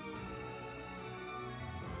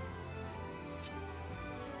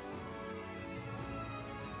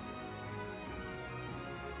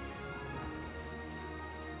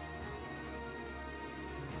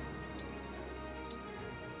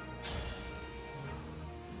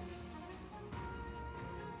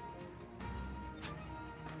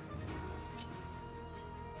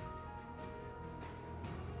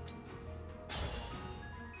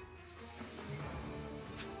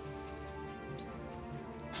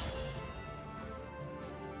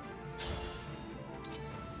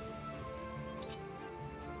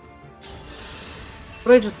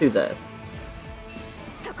 What did I just do this?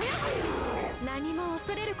 そこよ何も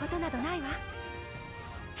恐れることなどないわ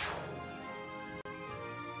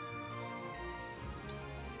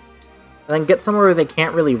And then get somewhere where they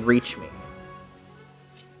can't really reach me.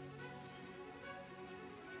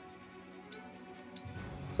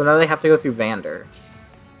 So now they have to go through Vander.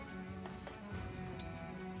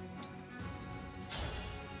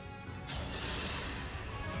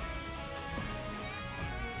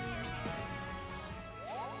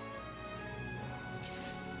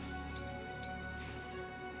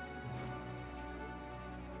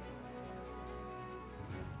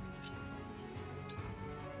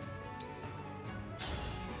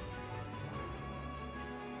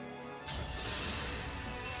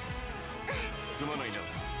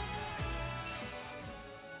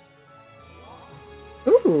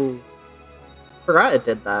 Ooh. Forgot it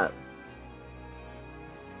did that.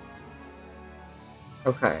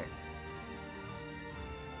 Okay.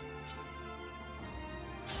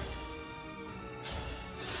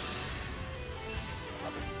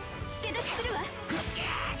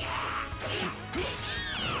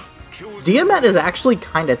 Diamet is actually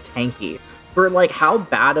kind of tanky for like how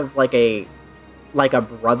bad of like a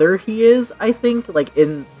brother he is. I think like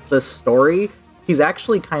in the story, he's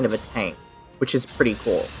actually kind of a tank, which is pretty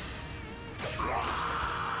cool.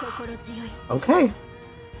 Okay.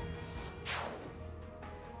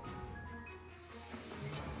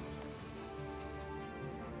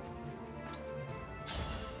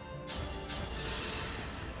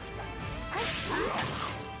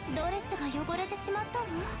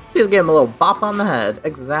 She's getting a little bop on the head.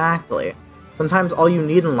 Exactly. Sometimes all you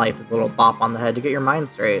need in life is a little bop on the head to get your mind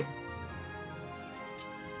straight.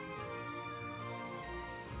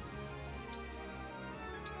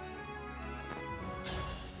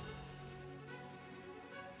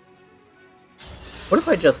 What if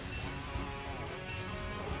I just...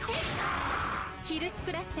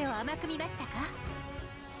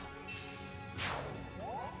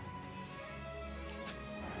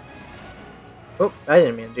 Oh, I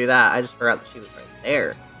didn't mean to do that. I just forgot that she was right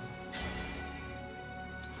there.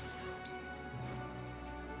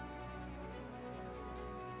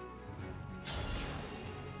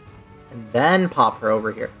 And then pop her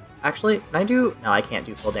over here. Actually, can I do... No, I can't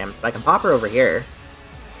do full damage, but I can pop her over here.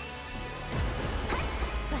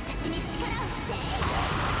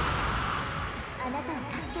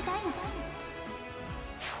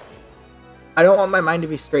 I don't want my mind to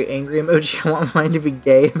be straight angry emoji, I want my mind to be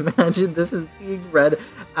gay. Imagine this is being read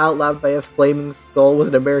out loud by a flaming skull with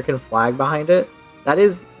an American flag behind it. That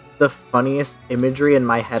is the funniest imagery in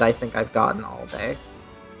my head I think I've gotten all day.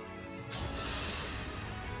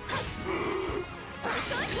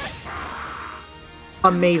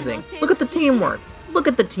 Amazing. Look at the teamwork. Look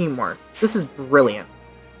at the teamwork. This is brilliant.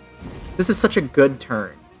 This is such a good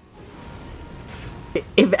turn.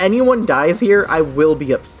 If anyone dies here, I will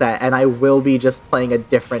be upset, and I will be just playing a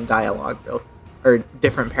different dialogue build, or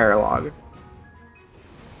different paralogue.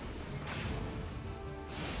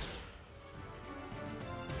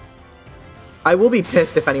 I will be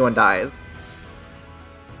pissed if anyone dies.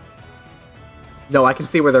 No, I can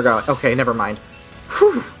see where they're going. Okay, never mind.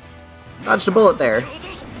 Whew. Dodged a bullet there.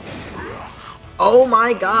 Oh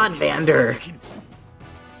my god, Vander!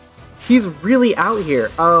 He's really out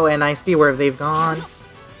here. Oh, and I see where they've gone.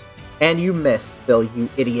 And you missed, Bill, you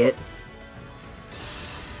idiot.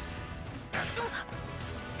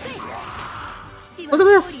 Look at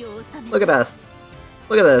this! Look at us.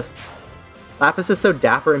 Look at this. Lapis is so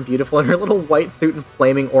dapper and beautiful in her little white suit and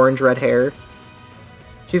flaming orange-red hair.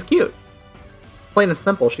 She's cute. Plain and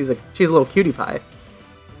simple, she's a little cutie pie.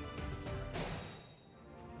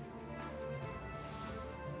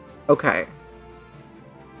 Okay.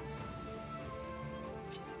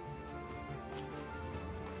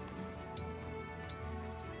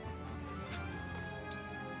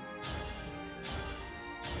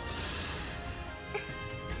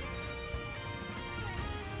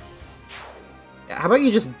 Yeah, how about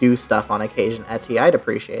you just do stuff on occasion, Etty? I'd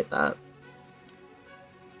appreciate that.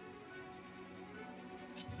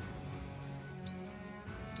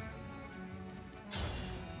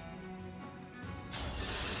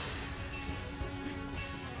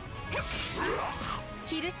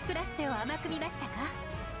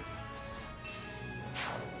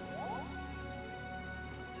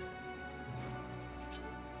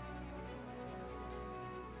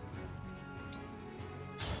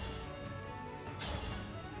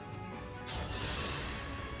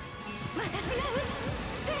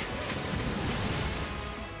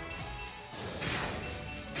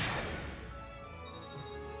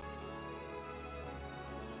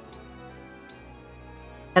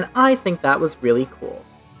 And I think that was really cool.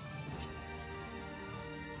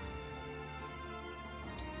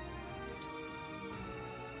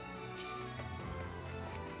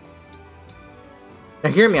 Now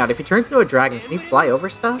hear me out, if he turns into a dragon, can he fly over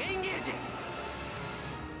stuff?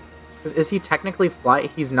 Is he technically fly?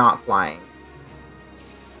 He's not flying.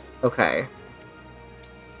 Okay.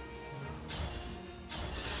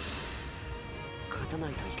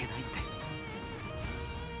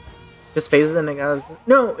 Just phases in and goes.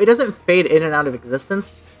 No, it doesn't fade in and out of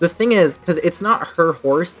existence. The thing is, because it's not her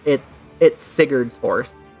horse, it's Sigurd's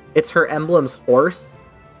horse. It's her emblem's horse.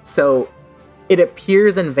 So it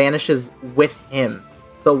appears and vanishes with him.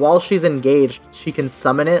 So while she's engaged, she can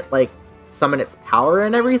summon it, like summon its power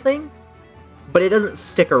and everything. But it doesn't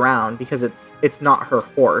stick around because it's not her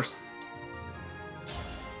horse.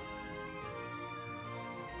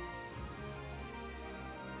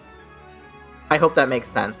 I hope that makes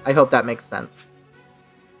sense. I hope that makes sense.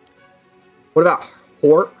 What about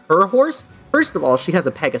her horse? First of all, she has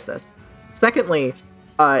a Pegasus. Secondly,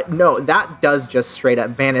 no, that does just straight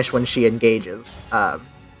up vanish when she engages.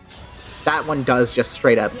 That one does just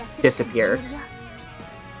straight up disappear.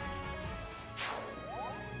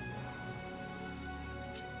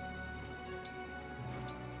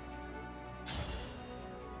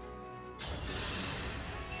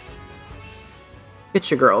 Get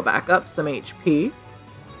your girl back up some HP.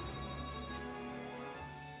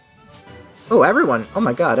 Oh, everyone. Oh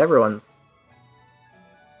my god, everyone's...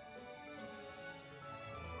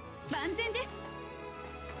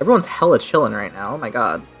 Everyone's hella chilling right now. Oh my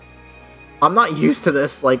god. I'm not used to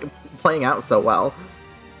this, like, playing out so well.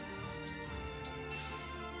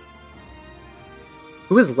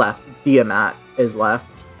 Who is left? Diamat is left.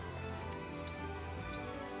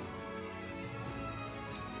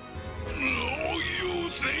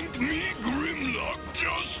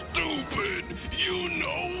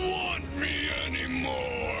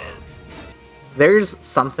 There's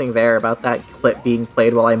something there about that clip being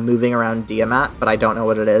played while I'm moving around Diamat, but I don't know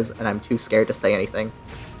what it is, and I'm too scared to say anything.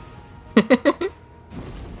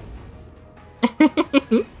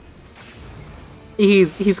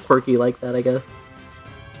 He's quirky like that, I guess.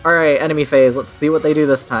 Alright, enemy phase. Let's see what they do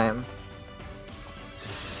this time.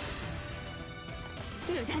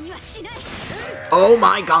 Oh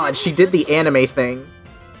my god, she did the anime thing.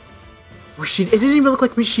 Where it didn't even look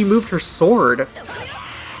like she moved her sword.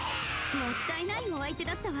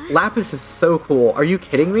 Lapis is so cool. Are you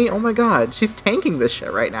kidding me? Oh my god, she's tanking this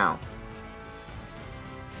shit right now.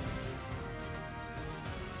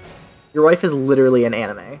 Your wife is literally an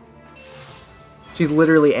anime. She's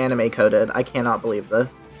literally anime coded. I cannot believe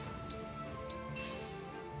this.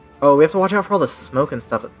 Oh, we have to watch out for all the smoke and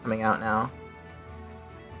stuff that's coming out now.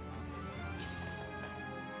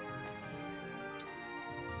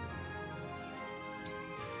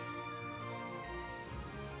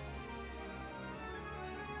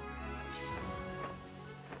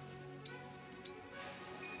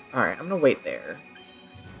 Alright, I'm gonna wait there.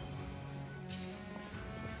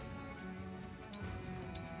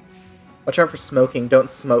 Watch out for smoking. Don't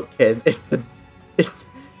smoke, kid. It's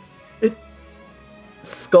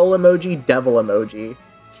skull emoji, devil emoji.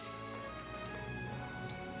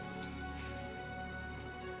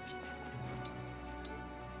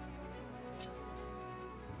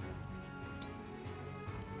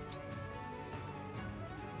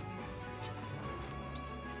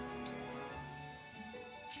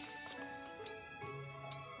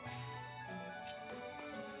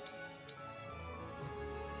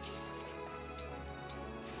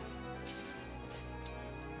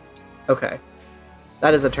 Okay.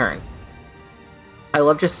 That is a turn. I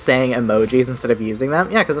love just saying emojis instead of using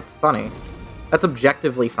them. Yeah, because that's funny. That's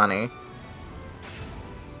objectively funny.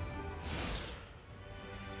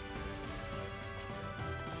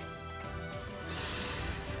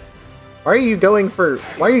 Why are you going for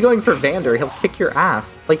Vander? He'll kick your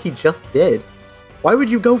ass, like he just did. Why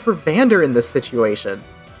would you go for Vander in this situation?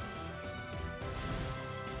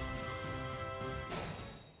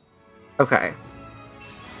 Okay.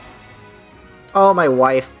 Oh, my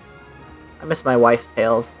wife. I miss my wife,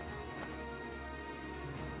 Tails.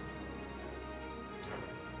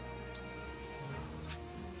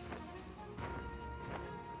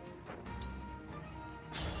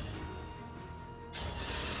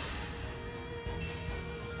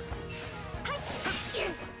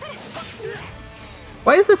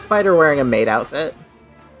 Why is this fighter wearing a maid outfit?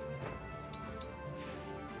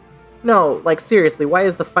 No, like seriously, why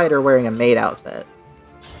is the fighter wearing a maid outfit?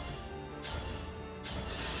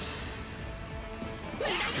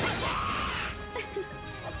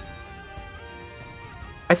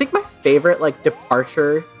 I think my favorite, like,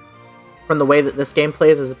 departure from the way that this game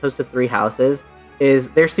plays as opposed to Three Houses is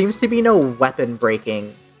there seems to be no weapon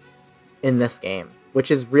breaking in this game, which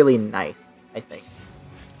is really nice, I think.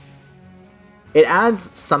 It adds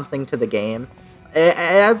something to the game. It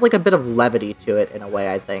adds, like, a bit of levity to it, in a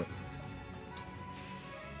way, I think.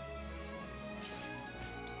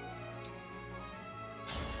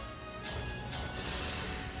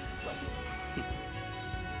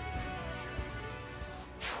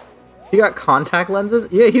 He got contact lenses?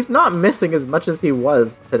 Yeah, he's not missing as much as he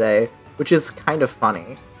was today, which is kind of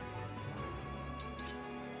funny.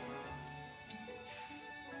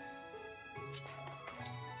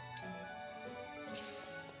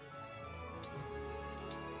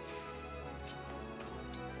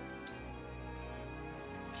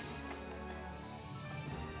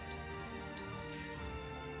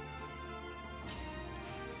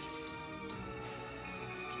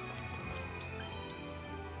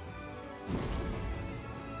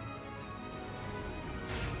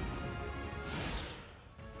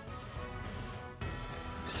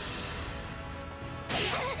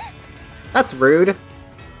 That's rude.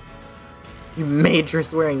 You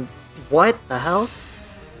Matrix wearing... What the hell?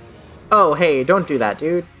 Oh, hey, don't do that,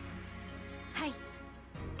 dude.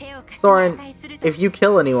 Soren, if you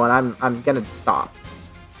kill anyone, I'm gonna stop.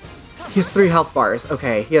 He has 3 health bars.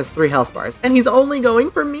 Okay, he has 3 health bars. And he's only going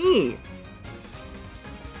for me!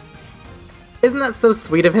 Isn't that so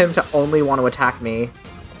sweet of him to only want to attack me?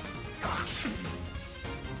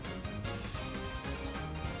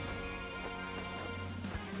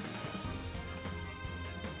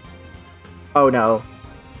 Oh no.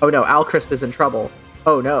 Oh no, Alchrist is in trouble.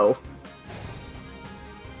 Oh no.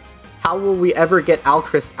 How will we ever get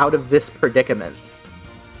Alchrist out of this predicament?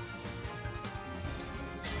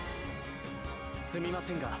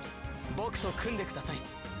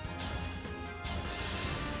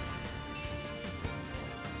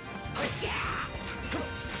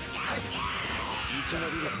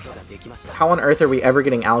 How on earth are we ever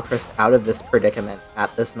getting Alchrist out of this predicament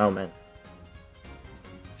at this moment?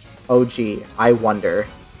 Oh gee, I wonder.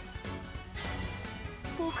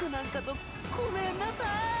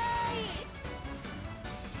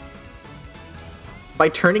 By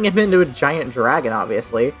turning him into a giant dragon,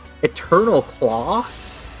 obviously. Eternal Claw?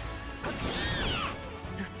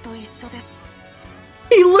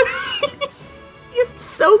 He's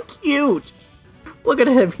so cute! Look at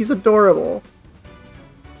him, he's adorable.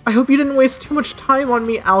 I hope you didn't waste too much time on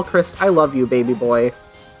me, Alchrist. I love you, baby boy.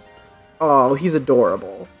 Oh, he's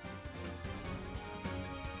adorable.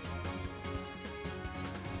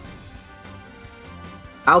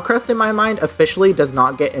 Alchrist, in my mind, officially does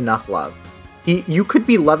not get enough love. You could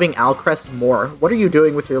be loving Alchrist more. What are you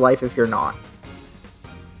doing with your life if you're not?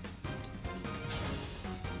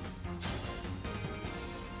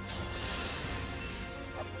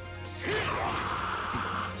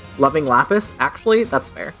 Loving Lapis? Actually, that's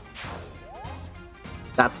fair.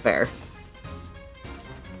 That's fair.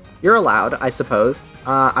 You're allowed, I suppose.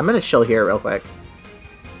 I'm gonna chill here real quick.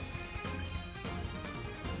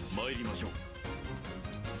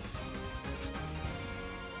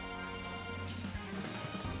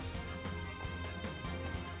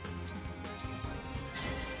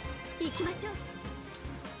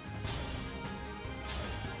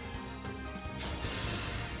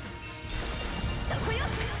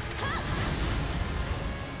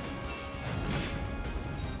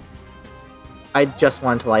 I just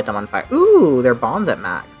wanted to light them on fire. Ooh, their bond's at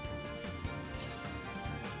max.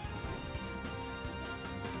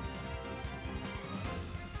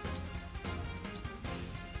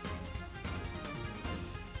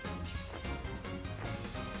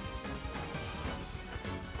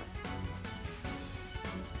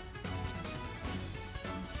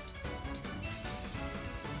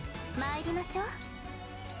 参りましょう。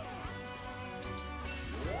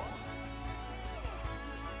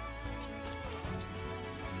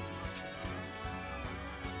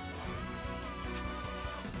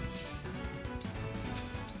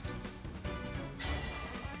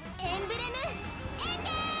エンブレムエンゲ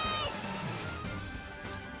ージ。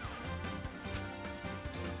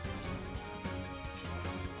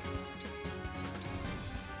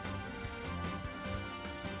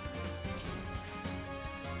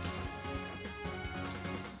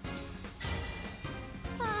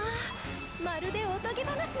まるでおとぎ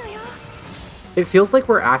話のよう。 It feels like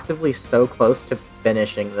we're actively so close to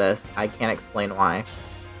finishing this. I can't explain why.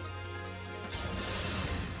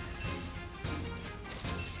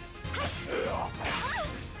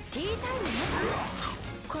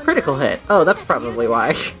 Critical hit. Oh, that's probably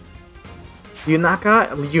why.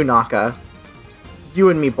 Yunaka. You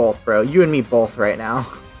and me both, bro. You and me both right now.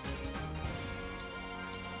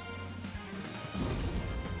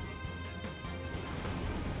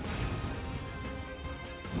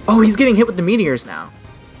 Oh, he's getting hit with the meteors now.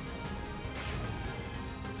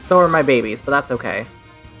 So are my babies, but that's okay.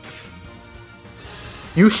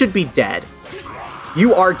 You should be dead.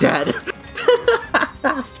 You are dead.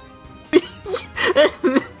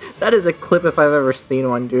 That is a clip if I've ever seen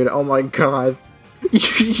one, dude. Oh my god.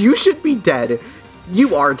 You should be dead.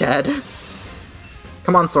 You are dead.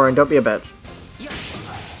 Come on, Soren, don't be a bitch.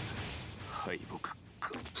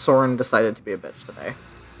 Soren decided to be a bitch today.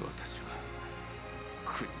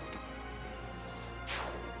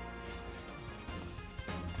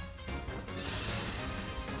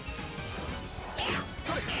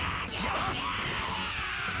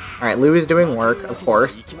 Alright, Lou is doing work, of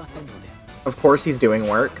course. Of course he's doing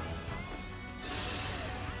work.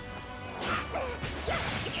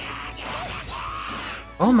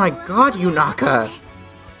 Oh my god, Yunaka!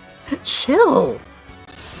 Chill!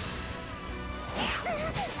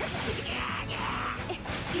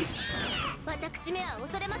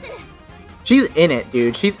 She's in it,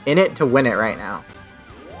 dude. She's in it to win it right now.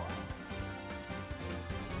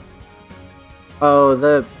 Oh,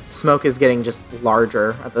 the smoke is getting just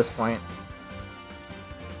larger at this point.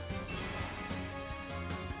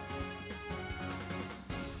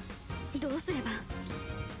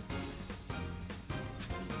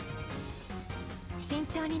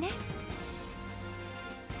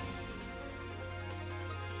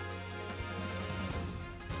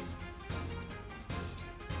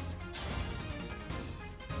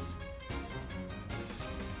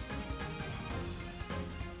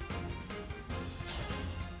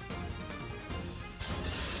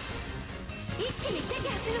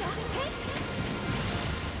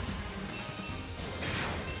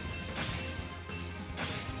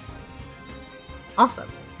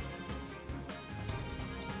 Awesome.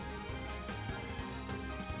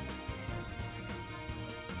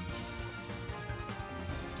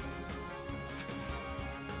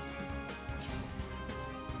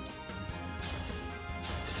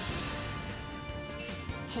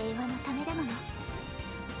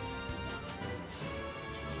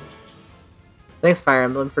 Thanks, Fire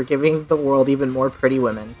Emblem, for giving the world even more pretty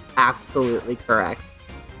women. Absolutely correct.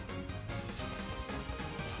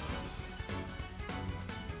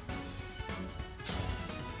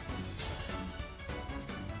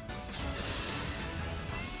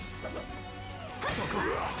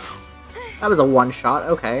 That was a one-shot,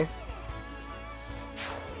 okay.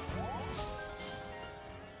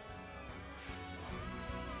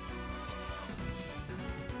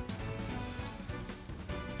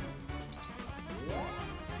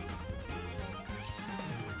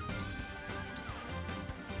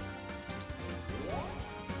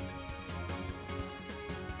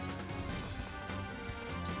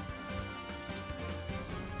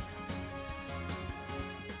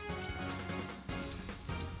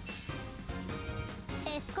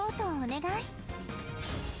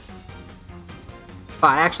 Oh,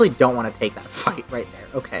 I actually don't want to take that fight right there.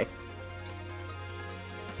 Okay.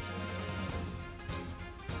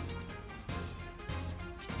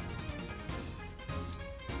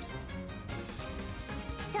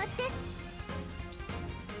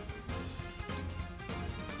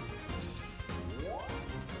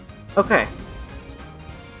 Okay.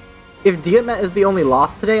 If Diamet is the only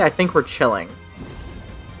loss today, I think we're chilling.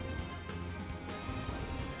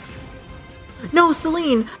 No,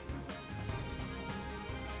 Celine!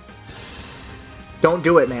 Don't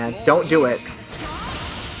do it, man. Don't do it.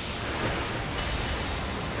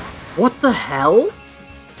 What the hell?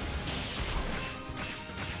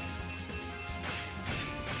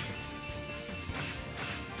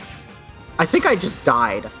 I think I just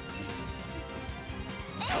died.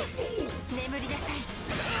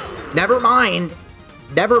 Never mind.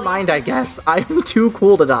 Never mind, I guess. I'm too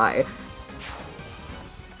cool to die.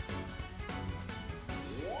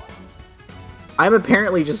 I'm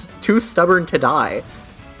apparently just too stubborn to die.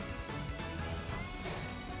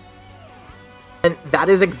 And that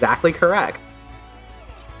is exactly correct.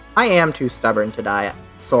 I am too stubborn to die,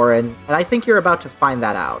 Soren, and I think you're about to find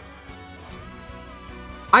that out.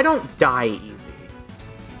 I don't die easy.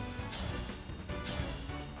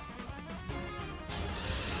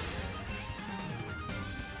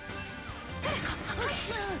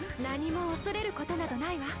 何も恐れることなど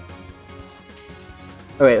ないわ。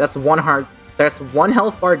 Okay, that's one heart. That's one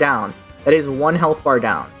health bar down. That is one health bar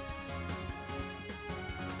down.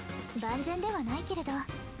 万全ではないけれど。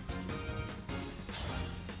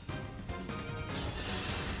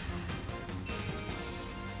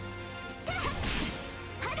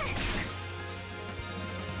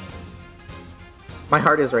 My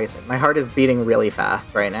heart is racing. My heart is beating really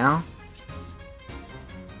fast right now.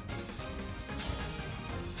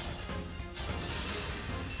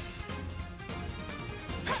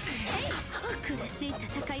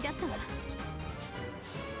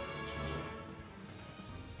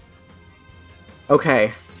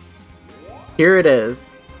 Okay. Here it is.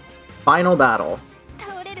 Final battle.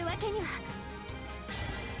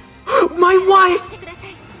 My wife!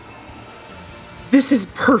 This is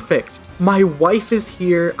perfect! My wife is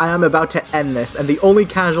here, I am about to end this, and the only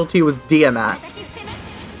casualty was Diamat.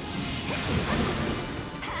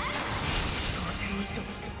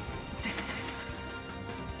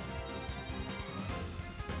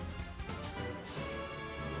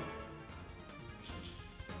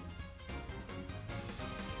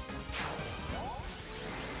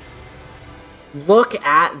 Look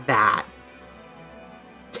at that!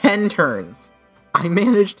 10 turns. I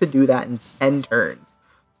managed to do that in 10 turns.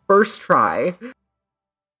 First try.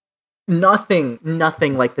 Nothing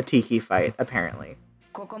like the Tiki fight, apparently.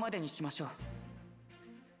 ここまでにしましょう。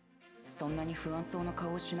そんなに不安そうな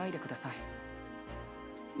顔をしないでください。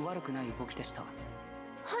悪くない動きでした。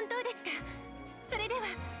本当ですか。それでは。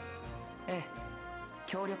ええ、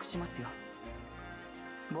協力しますよ。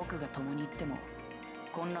僕が共に行っても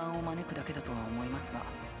混乱を招くだけだとは思いますが。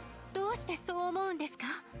どうしてそう思うんですか。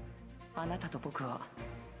あなたと僕は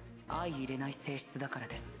相入れない性質だから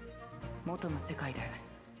です。元の世界で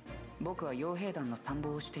僕は傭兵団の参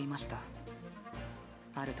謀をしていました。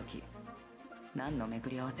ある時何の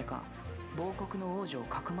巡り合わせか亡国の王女を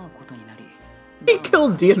かくまうことになり He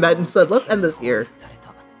killed Diamet and said, let's end this here.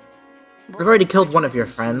 We've already killed one of your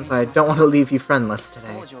friends. I don't want to leave you friendless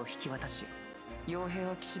today. 王女を引き渡し、傭兵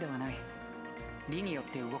は騎士ではない。理によっ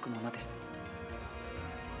て動くものです。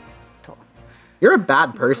と You're a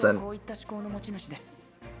bad person. こういった思考の持ち主です。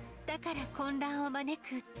だから混乱を招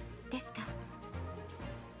くですか。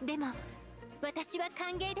でも私は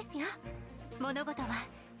歓迎ですよ。物事は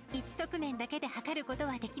一側面だけで測ること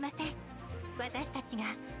はできません。私たちが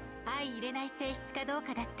相入れない性質かどう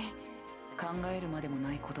かだって考えるまでも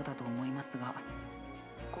ないことだと思いますが。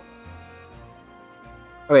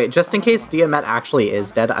Okay, just in case Diamet actually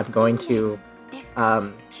is dead, I'm going to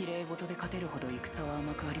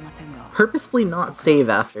purposefully not save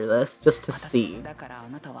after this, just to see. だからあ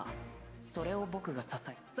なたはそれを僕が支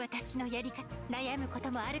え。私のやり方、悩むこ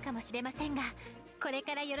ともあるかもしれませんが、これ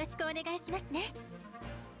からよろしくお願いしますね。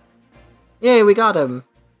Yay, we got him.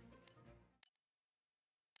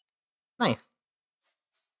 Nice.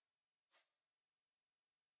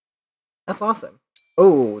 That's awesome.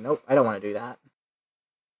 Oh, nope, I don't want to do that.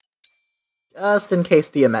 Just in case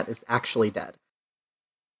Diamet is actually dead.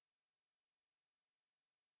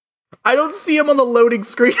 I don't see him on the loading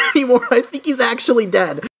screen anymore. I think he's actually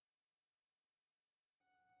dead.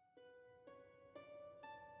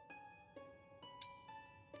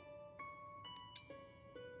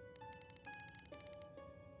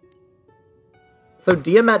 So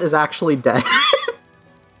Diamet is actually dead.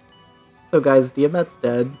 So guys, Diamet's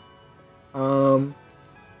dead.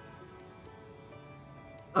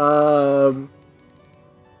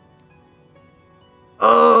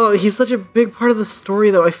 Oh, he's such a big part of the story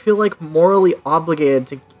though. I feel like morally obligated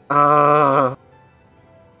to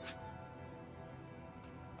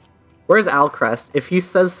Where's Alcrest? If he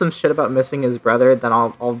says some shit about missing his brother, then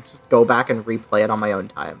I'll just go back and replay it on my own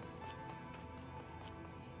time.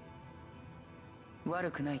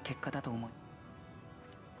 悪くない結果だと思う。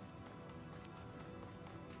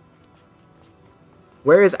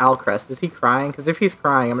 Where is Alcrest? Is he crying? Because if he's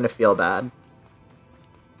crying, I'm gonna feel bad.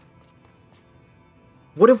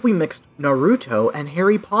 What if we mixed Naruto and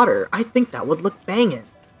Harry Potter? I think that would look bangin'.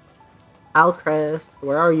 Alcrest,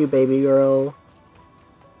 where are you, baby girl?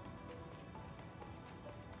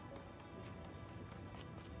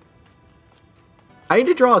 I need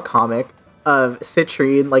to draw a comic of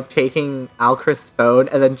Citrine, like, taking Alchrist's phone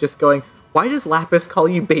and then just going, why does Lapis call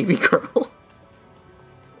you baby girl?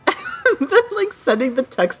 And then, like, sending the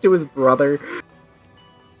text to his brother.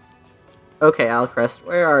 Okay, Alchrist,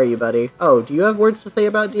 where are you, buddy? Oh, do you have words to say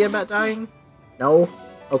about Diamat dying? No?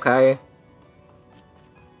 Okay.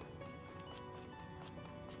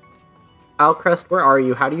 Alchrist, where are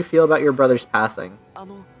you? How do you feel about your brother's passing?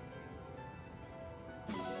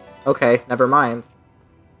 Okay, never mind.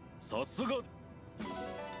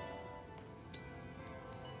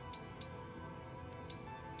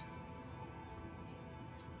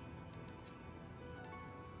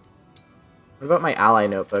 What about my ally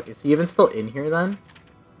notebook? Is he even still in here then?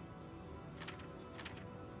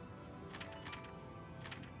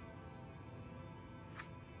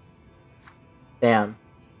 Damn.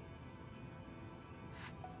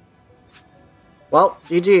 Well,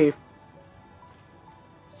 GG.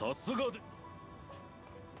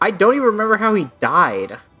 I don't even remember how he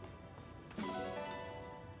died.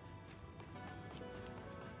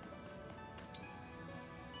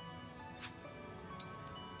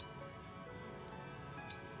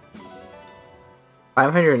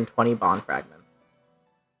 $520 bond fragments.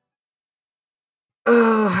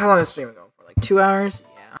 How long is the stream going for? Like 2 hours?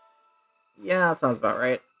 Yeah. Yeah, that sounds about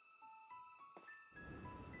right.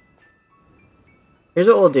 Here's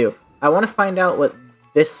what we'll do. I want to find out what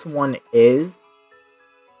this one is.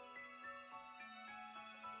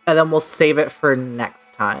 And then we'll save it for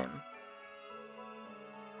next time.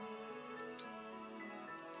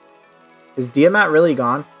 Is Diamat really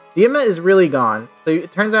gone? Diamat is really gone. So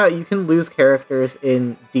it turns out you can lose characters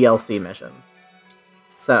in DLC missions.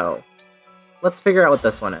 So, let's figure out what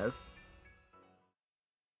this one is.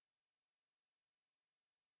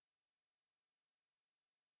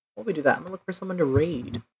 While we do that, I'm gonna look for someone to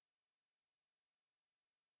raid.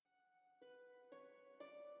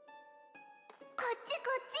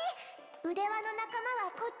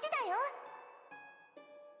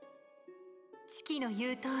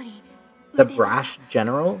 The brash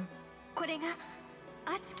general? これが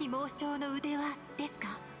熱き猛将の腕輪ですか？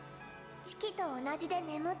チキと同じで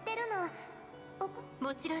眠ってるの。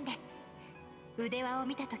もちろんです。腕輪を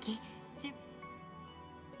見たとき、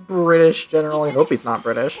British general. I hope he's not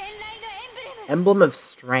British. Emblem of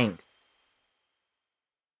strength.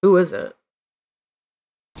 Who is it?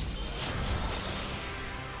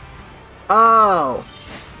 Oh.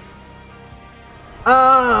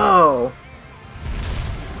 Oh.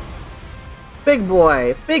 Big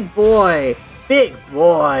boy. Big boy. Big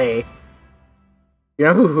boy. You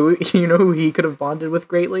know who he could have bonded with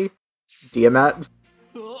greatly? Diamat.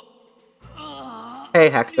 Hey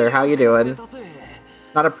Hector, how you doing?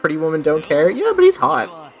 Not a pretty woman don't care? Yeah, but he's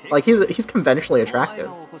hot. Like, he's conventionally attractive.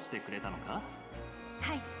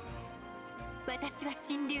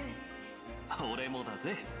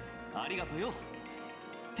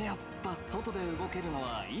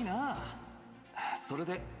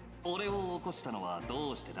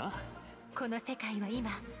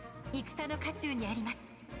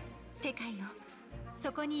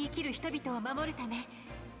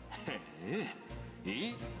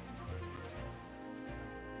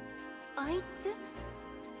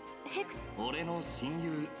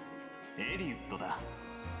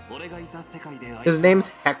 His name's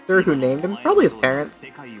Hector, who named him? Probably his parents.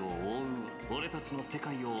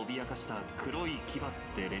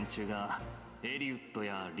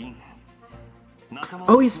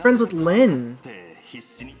 Oh, he's friends with Lin.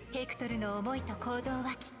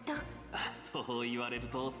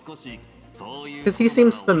 Because he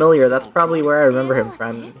seems familiar, that's probably where I remember him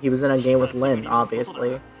from. He was in a game with Lin,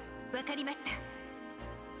 obviously.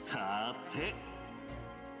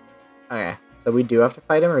 Okay, so we do have to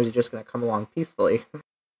fight him, or is he just gonna come along peacefully?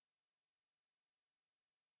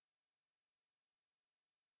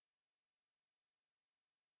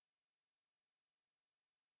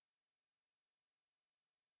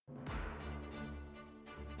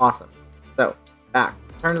 Awesome. So, back.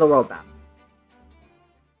 Turn to the world map.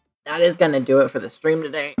 That is gonna do it for the stream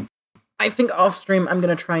today. I think off stream I'm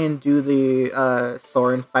gonna try and do the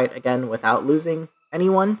Soren fight again without losing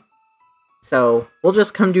anyone. So we'll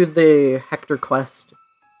just come do the Hector quest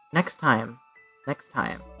next time. Next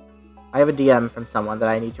time. I have a DM from someone that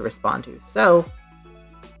I need to respond to. So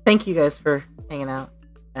thank you guys for hanging out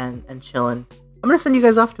and chilling. I'm gonna send you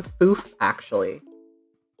guys off to Foof, actually.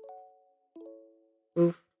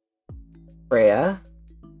 Foof. Freya.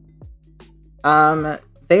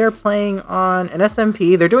 They are playing on an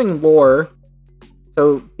SMP. They're doing lore,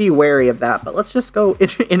 so be wary of that. But let's just go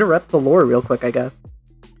interrupt the lore real quick, I guess.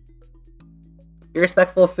 Be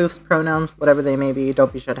respectful of Foof's pronouns, whatever they may be.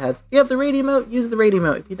 Don't be shitheads. If you have the raid emote, use the raid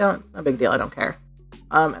emote. If you don't, it's no big deal. I don't care.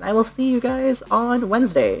 And I will see you guys on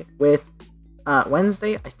Wednesday with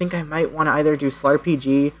Wednesday. I think I might want to either do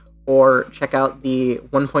SlarPG or check out the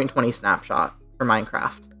 1.20 snapshot for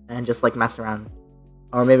Minecraft and just like mess around,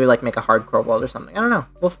 or maybe like make a hardcore world or something. I don't know.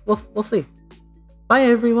 We'll see. Bye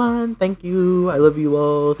everyone. Thank you. I love you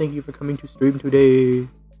all. Thank you for coming to stream today.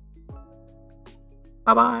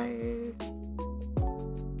 Bye bye.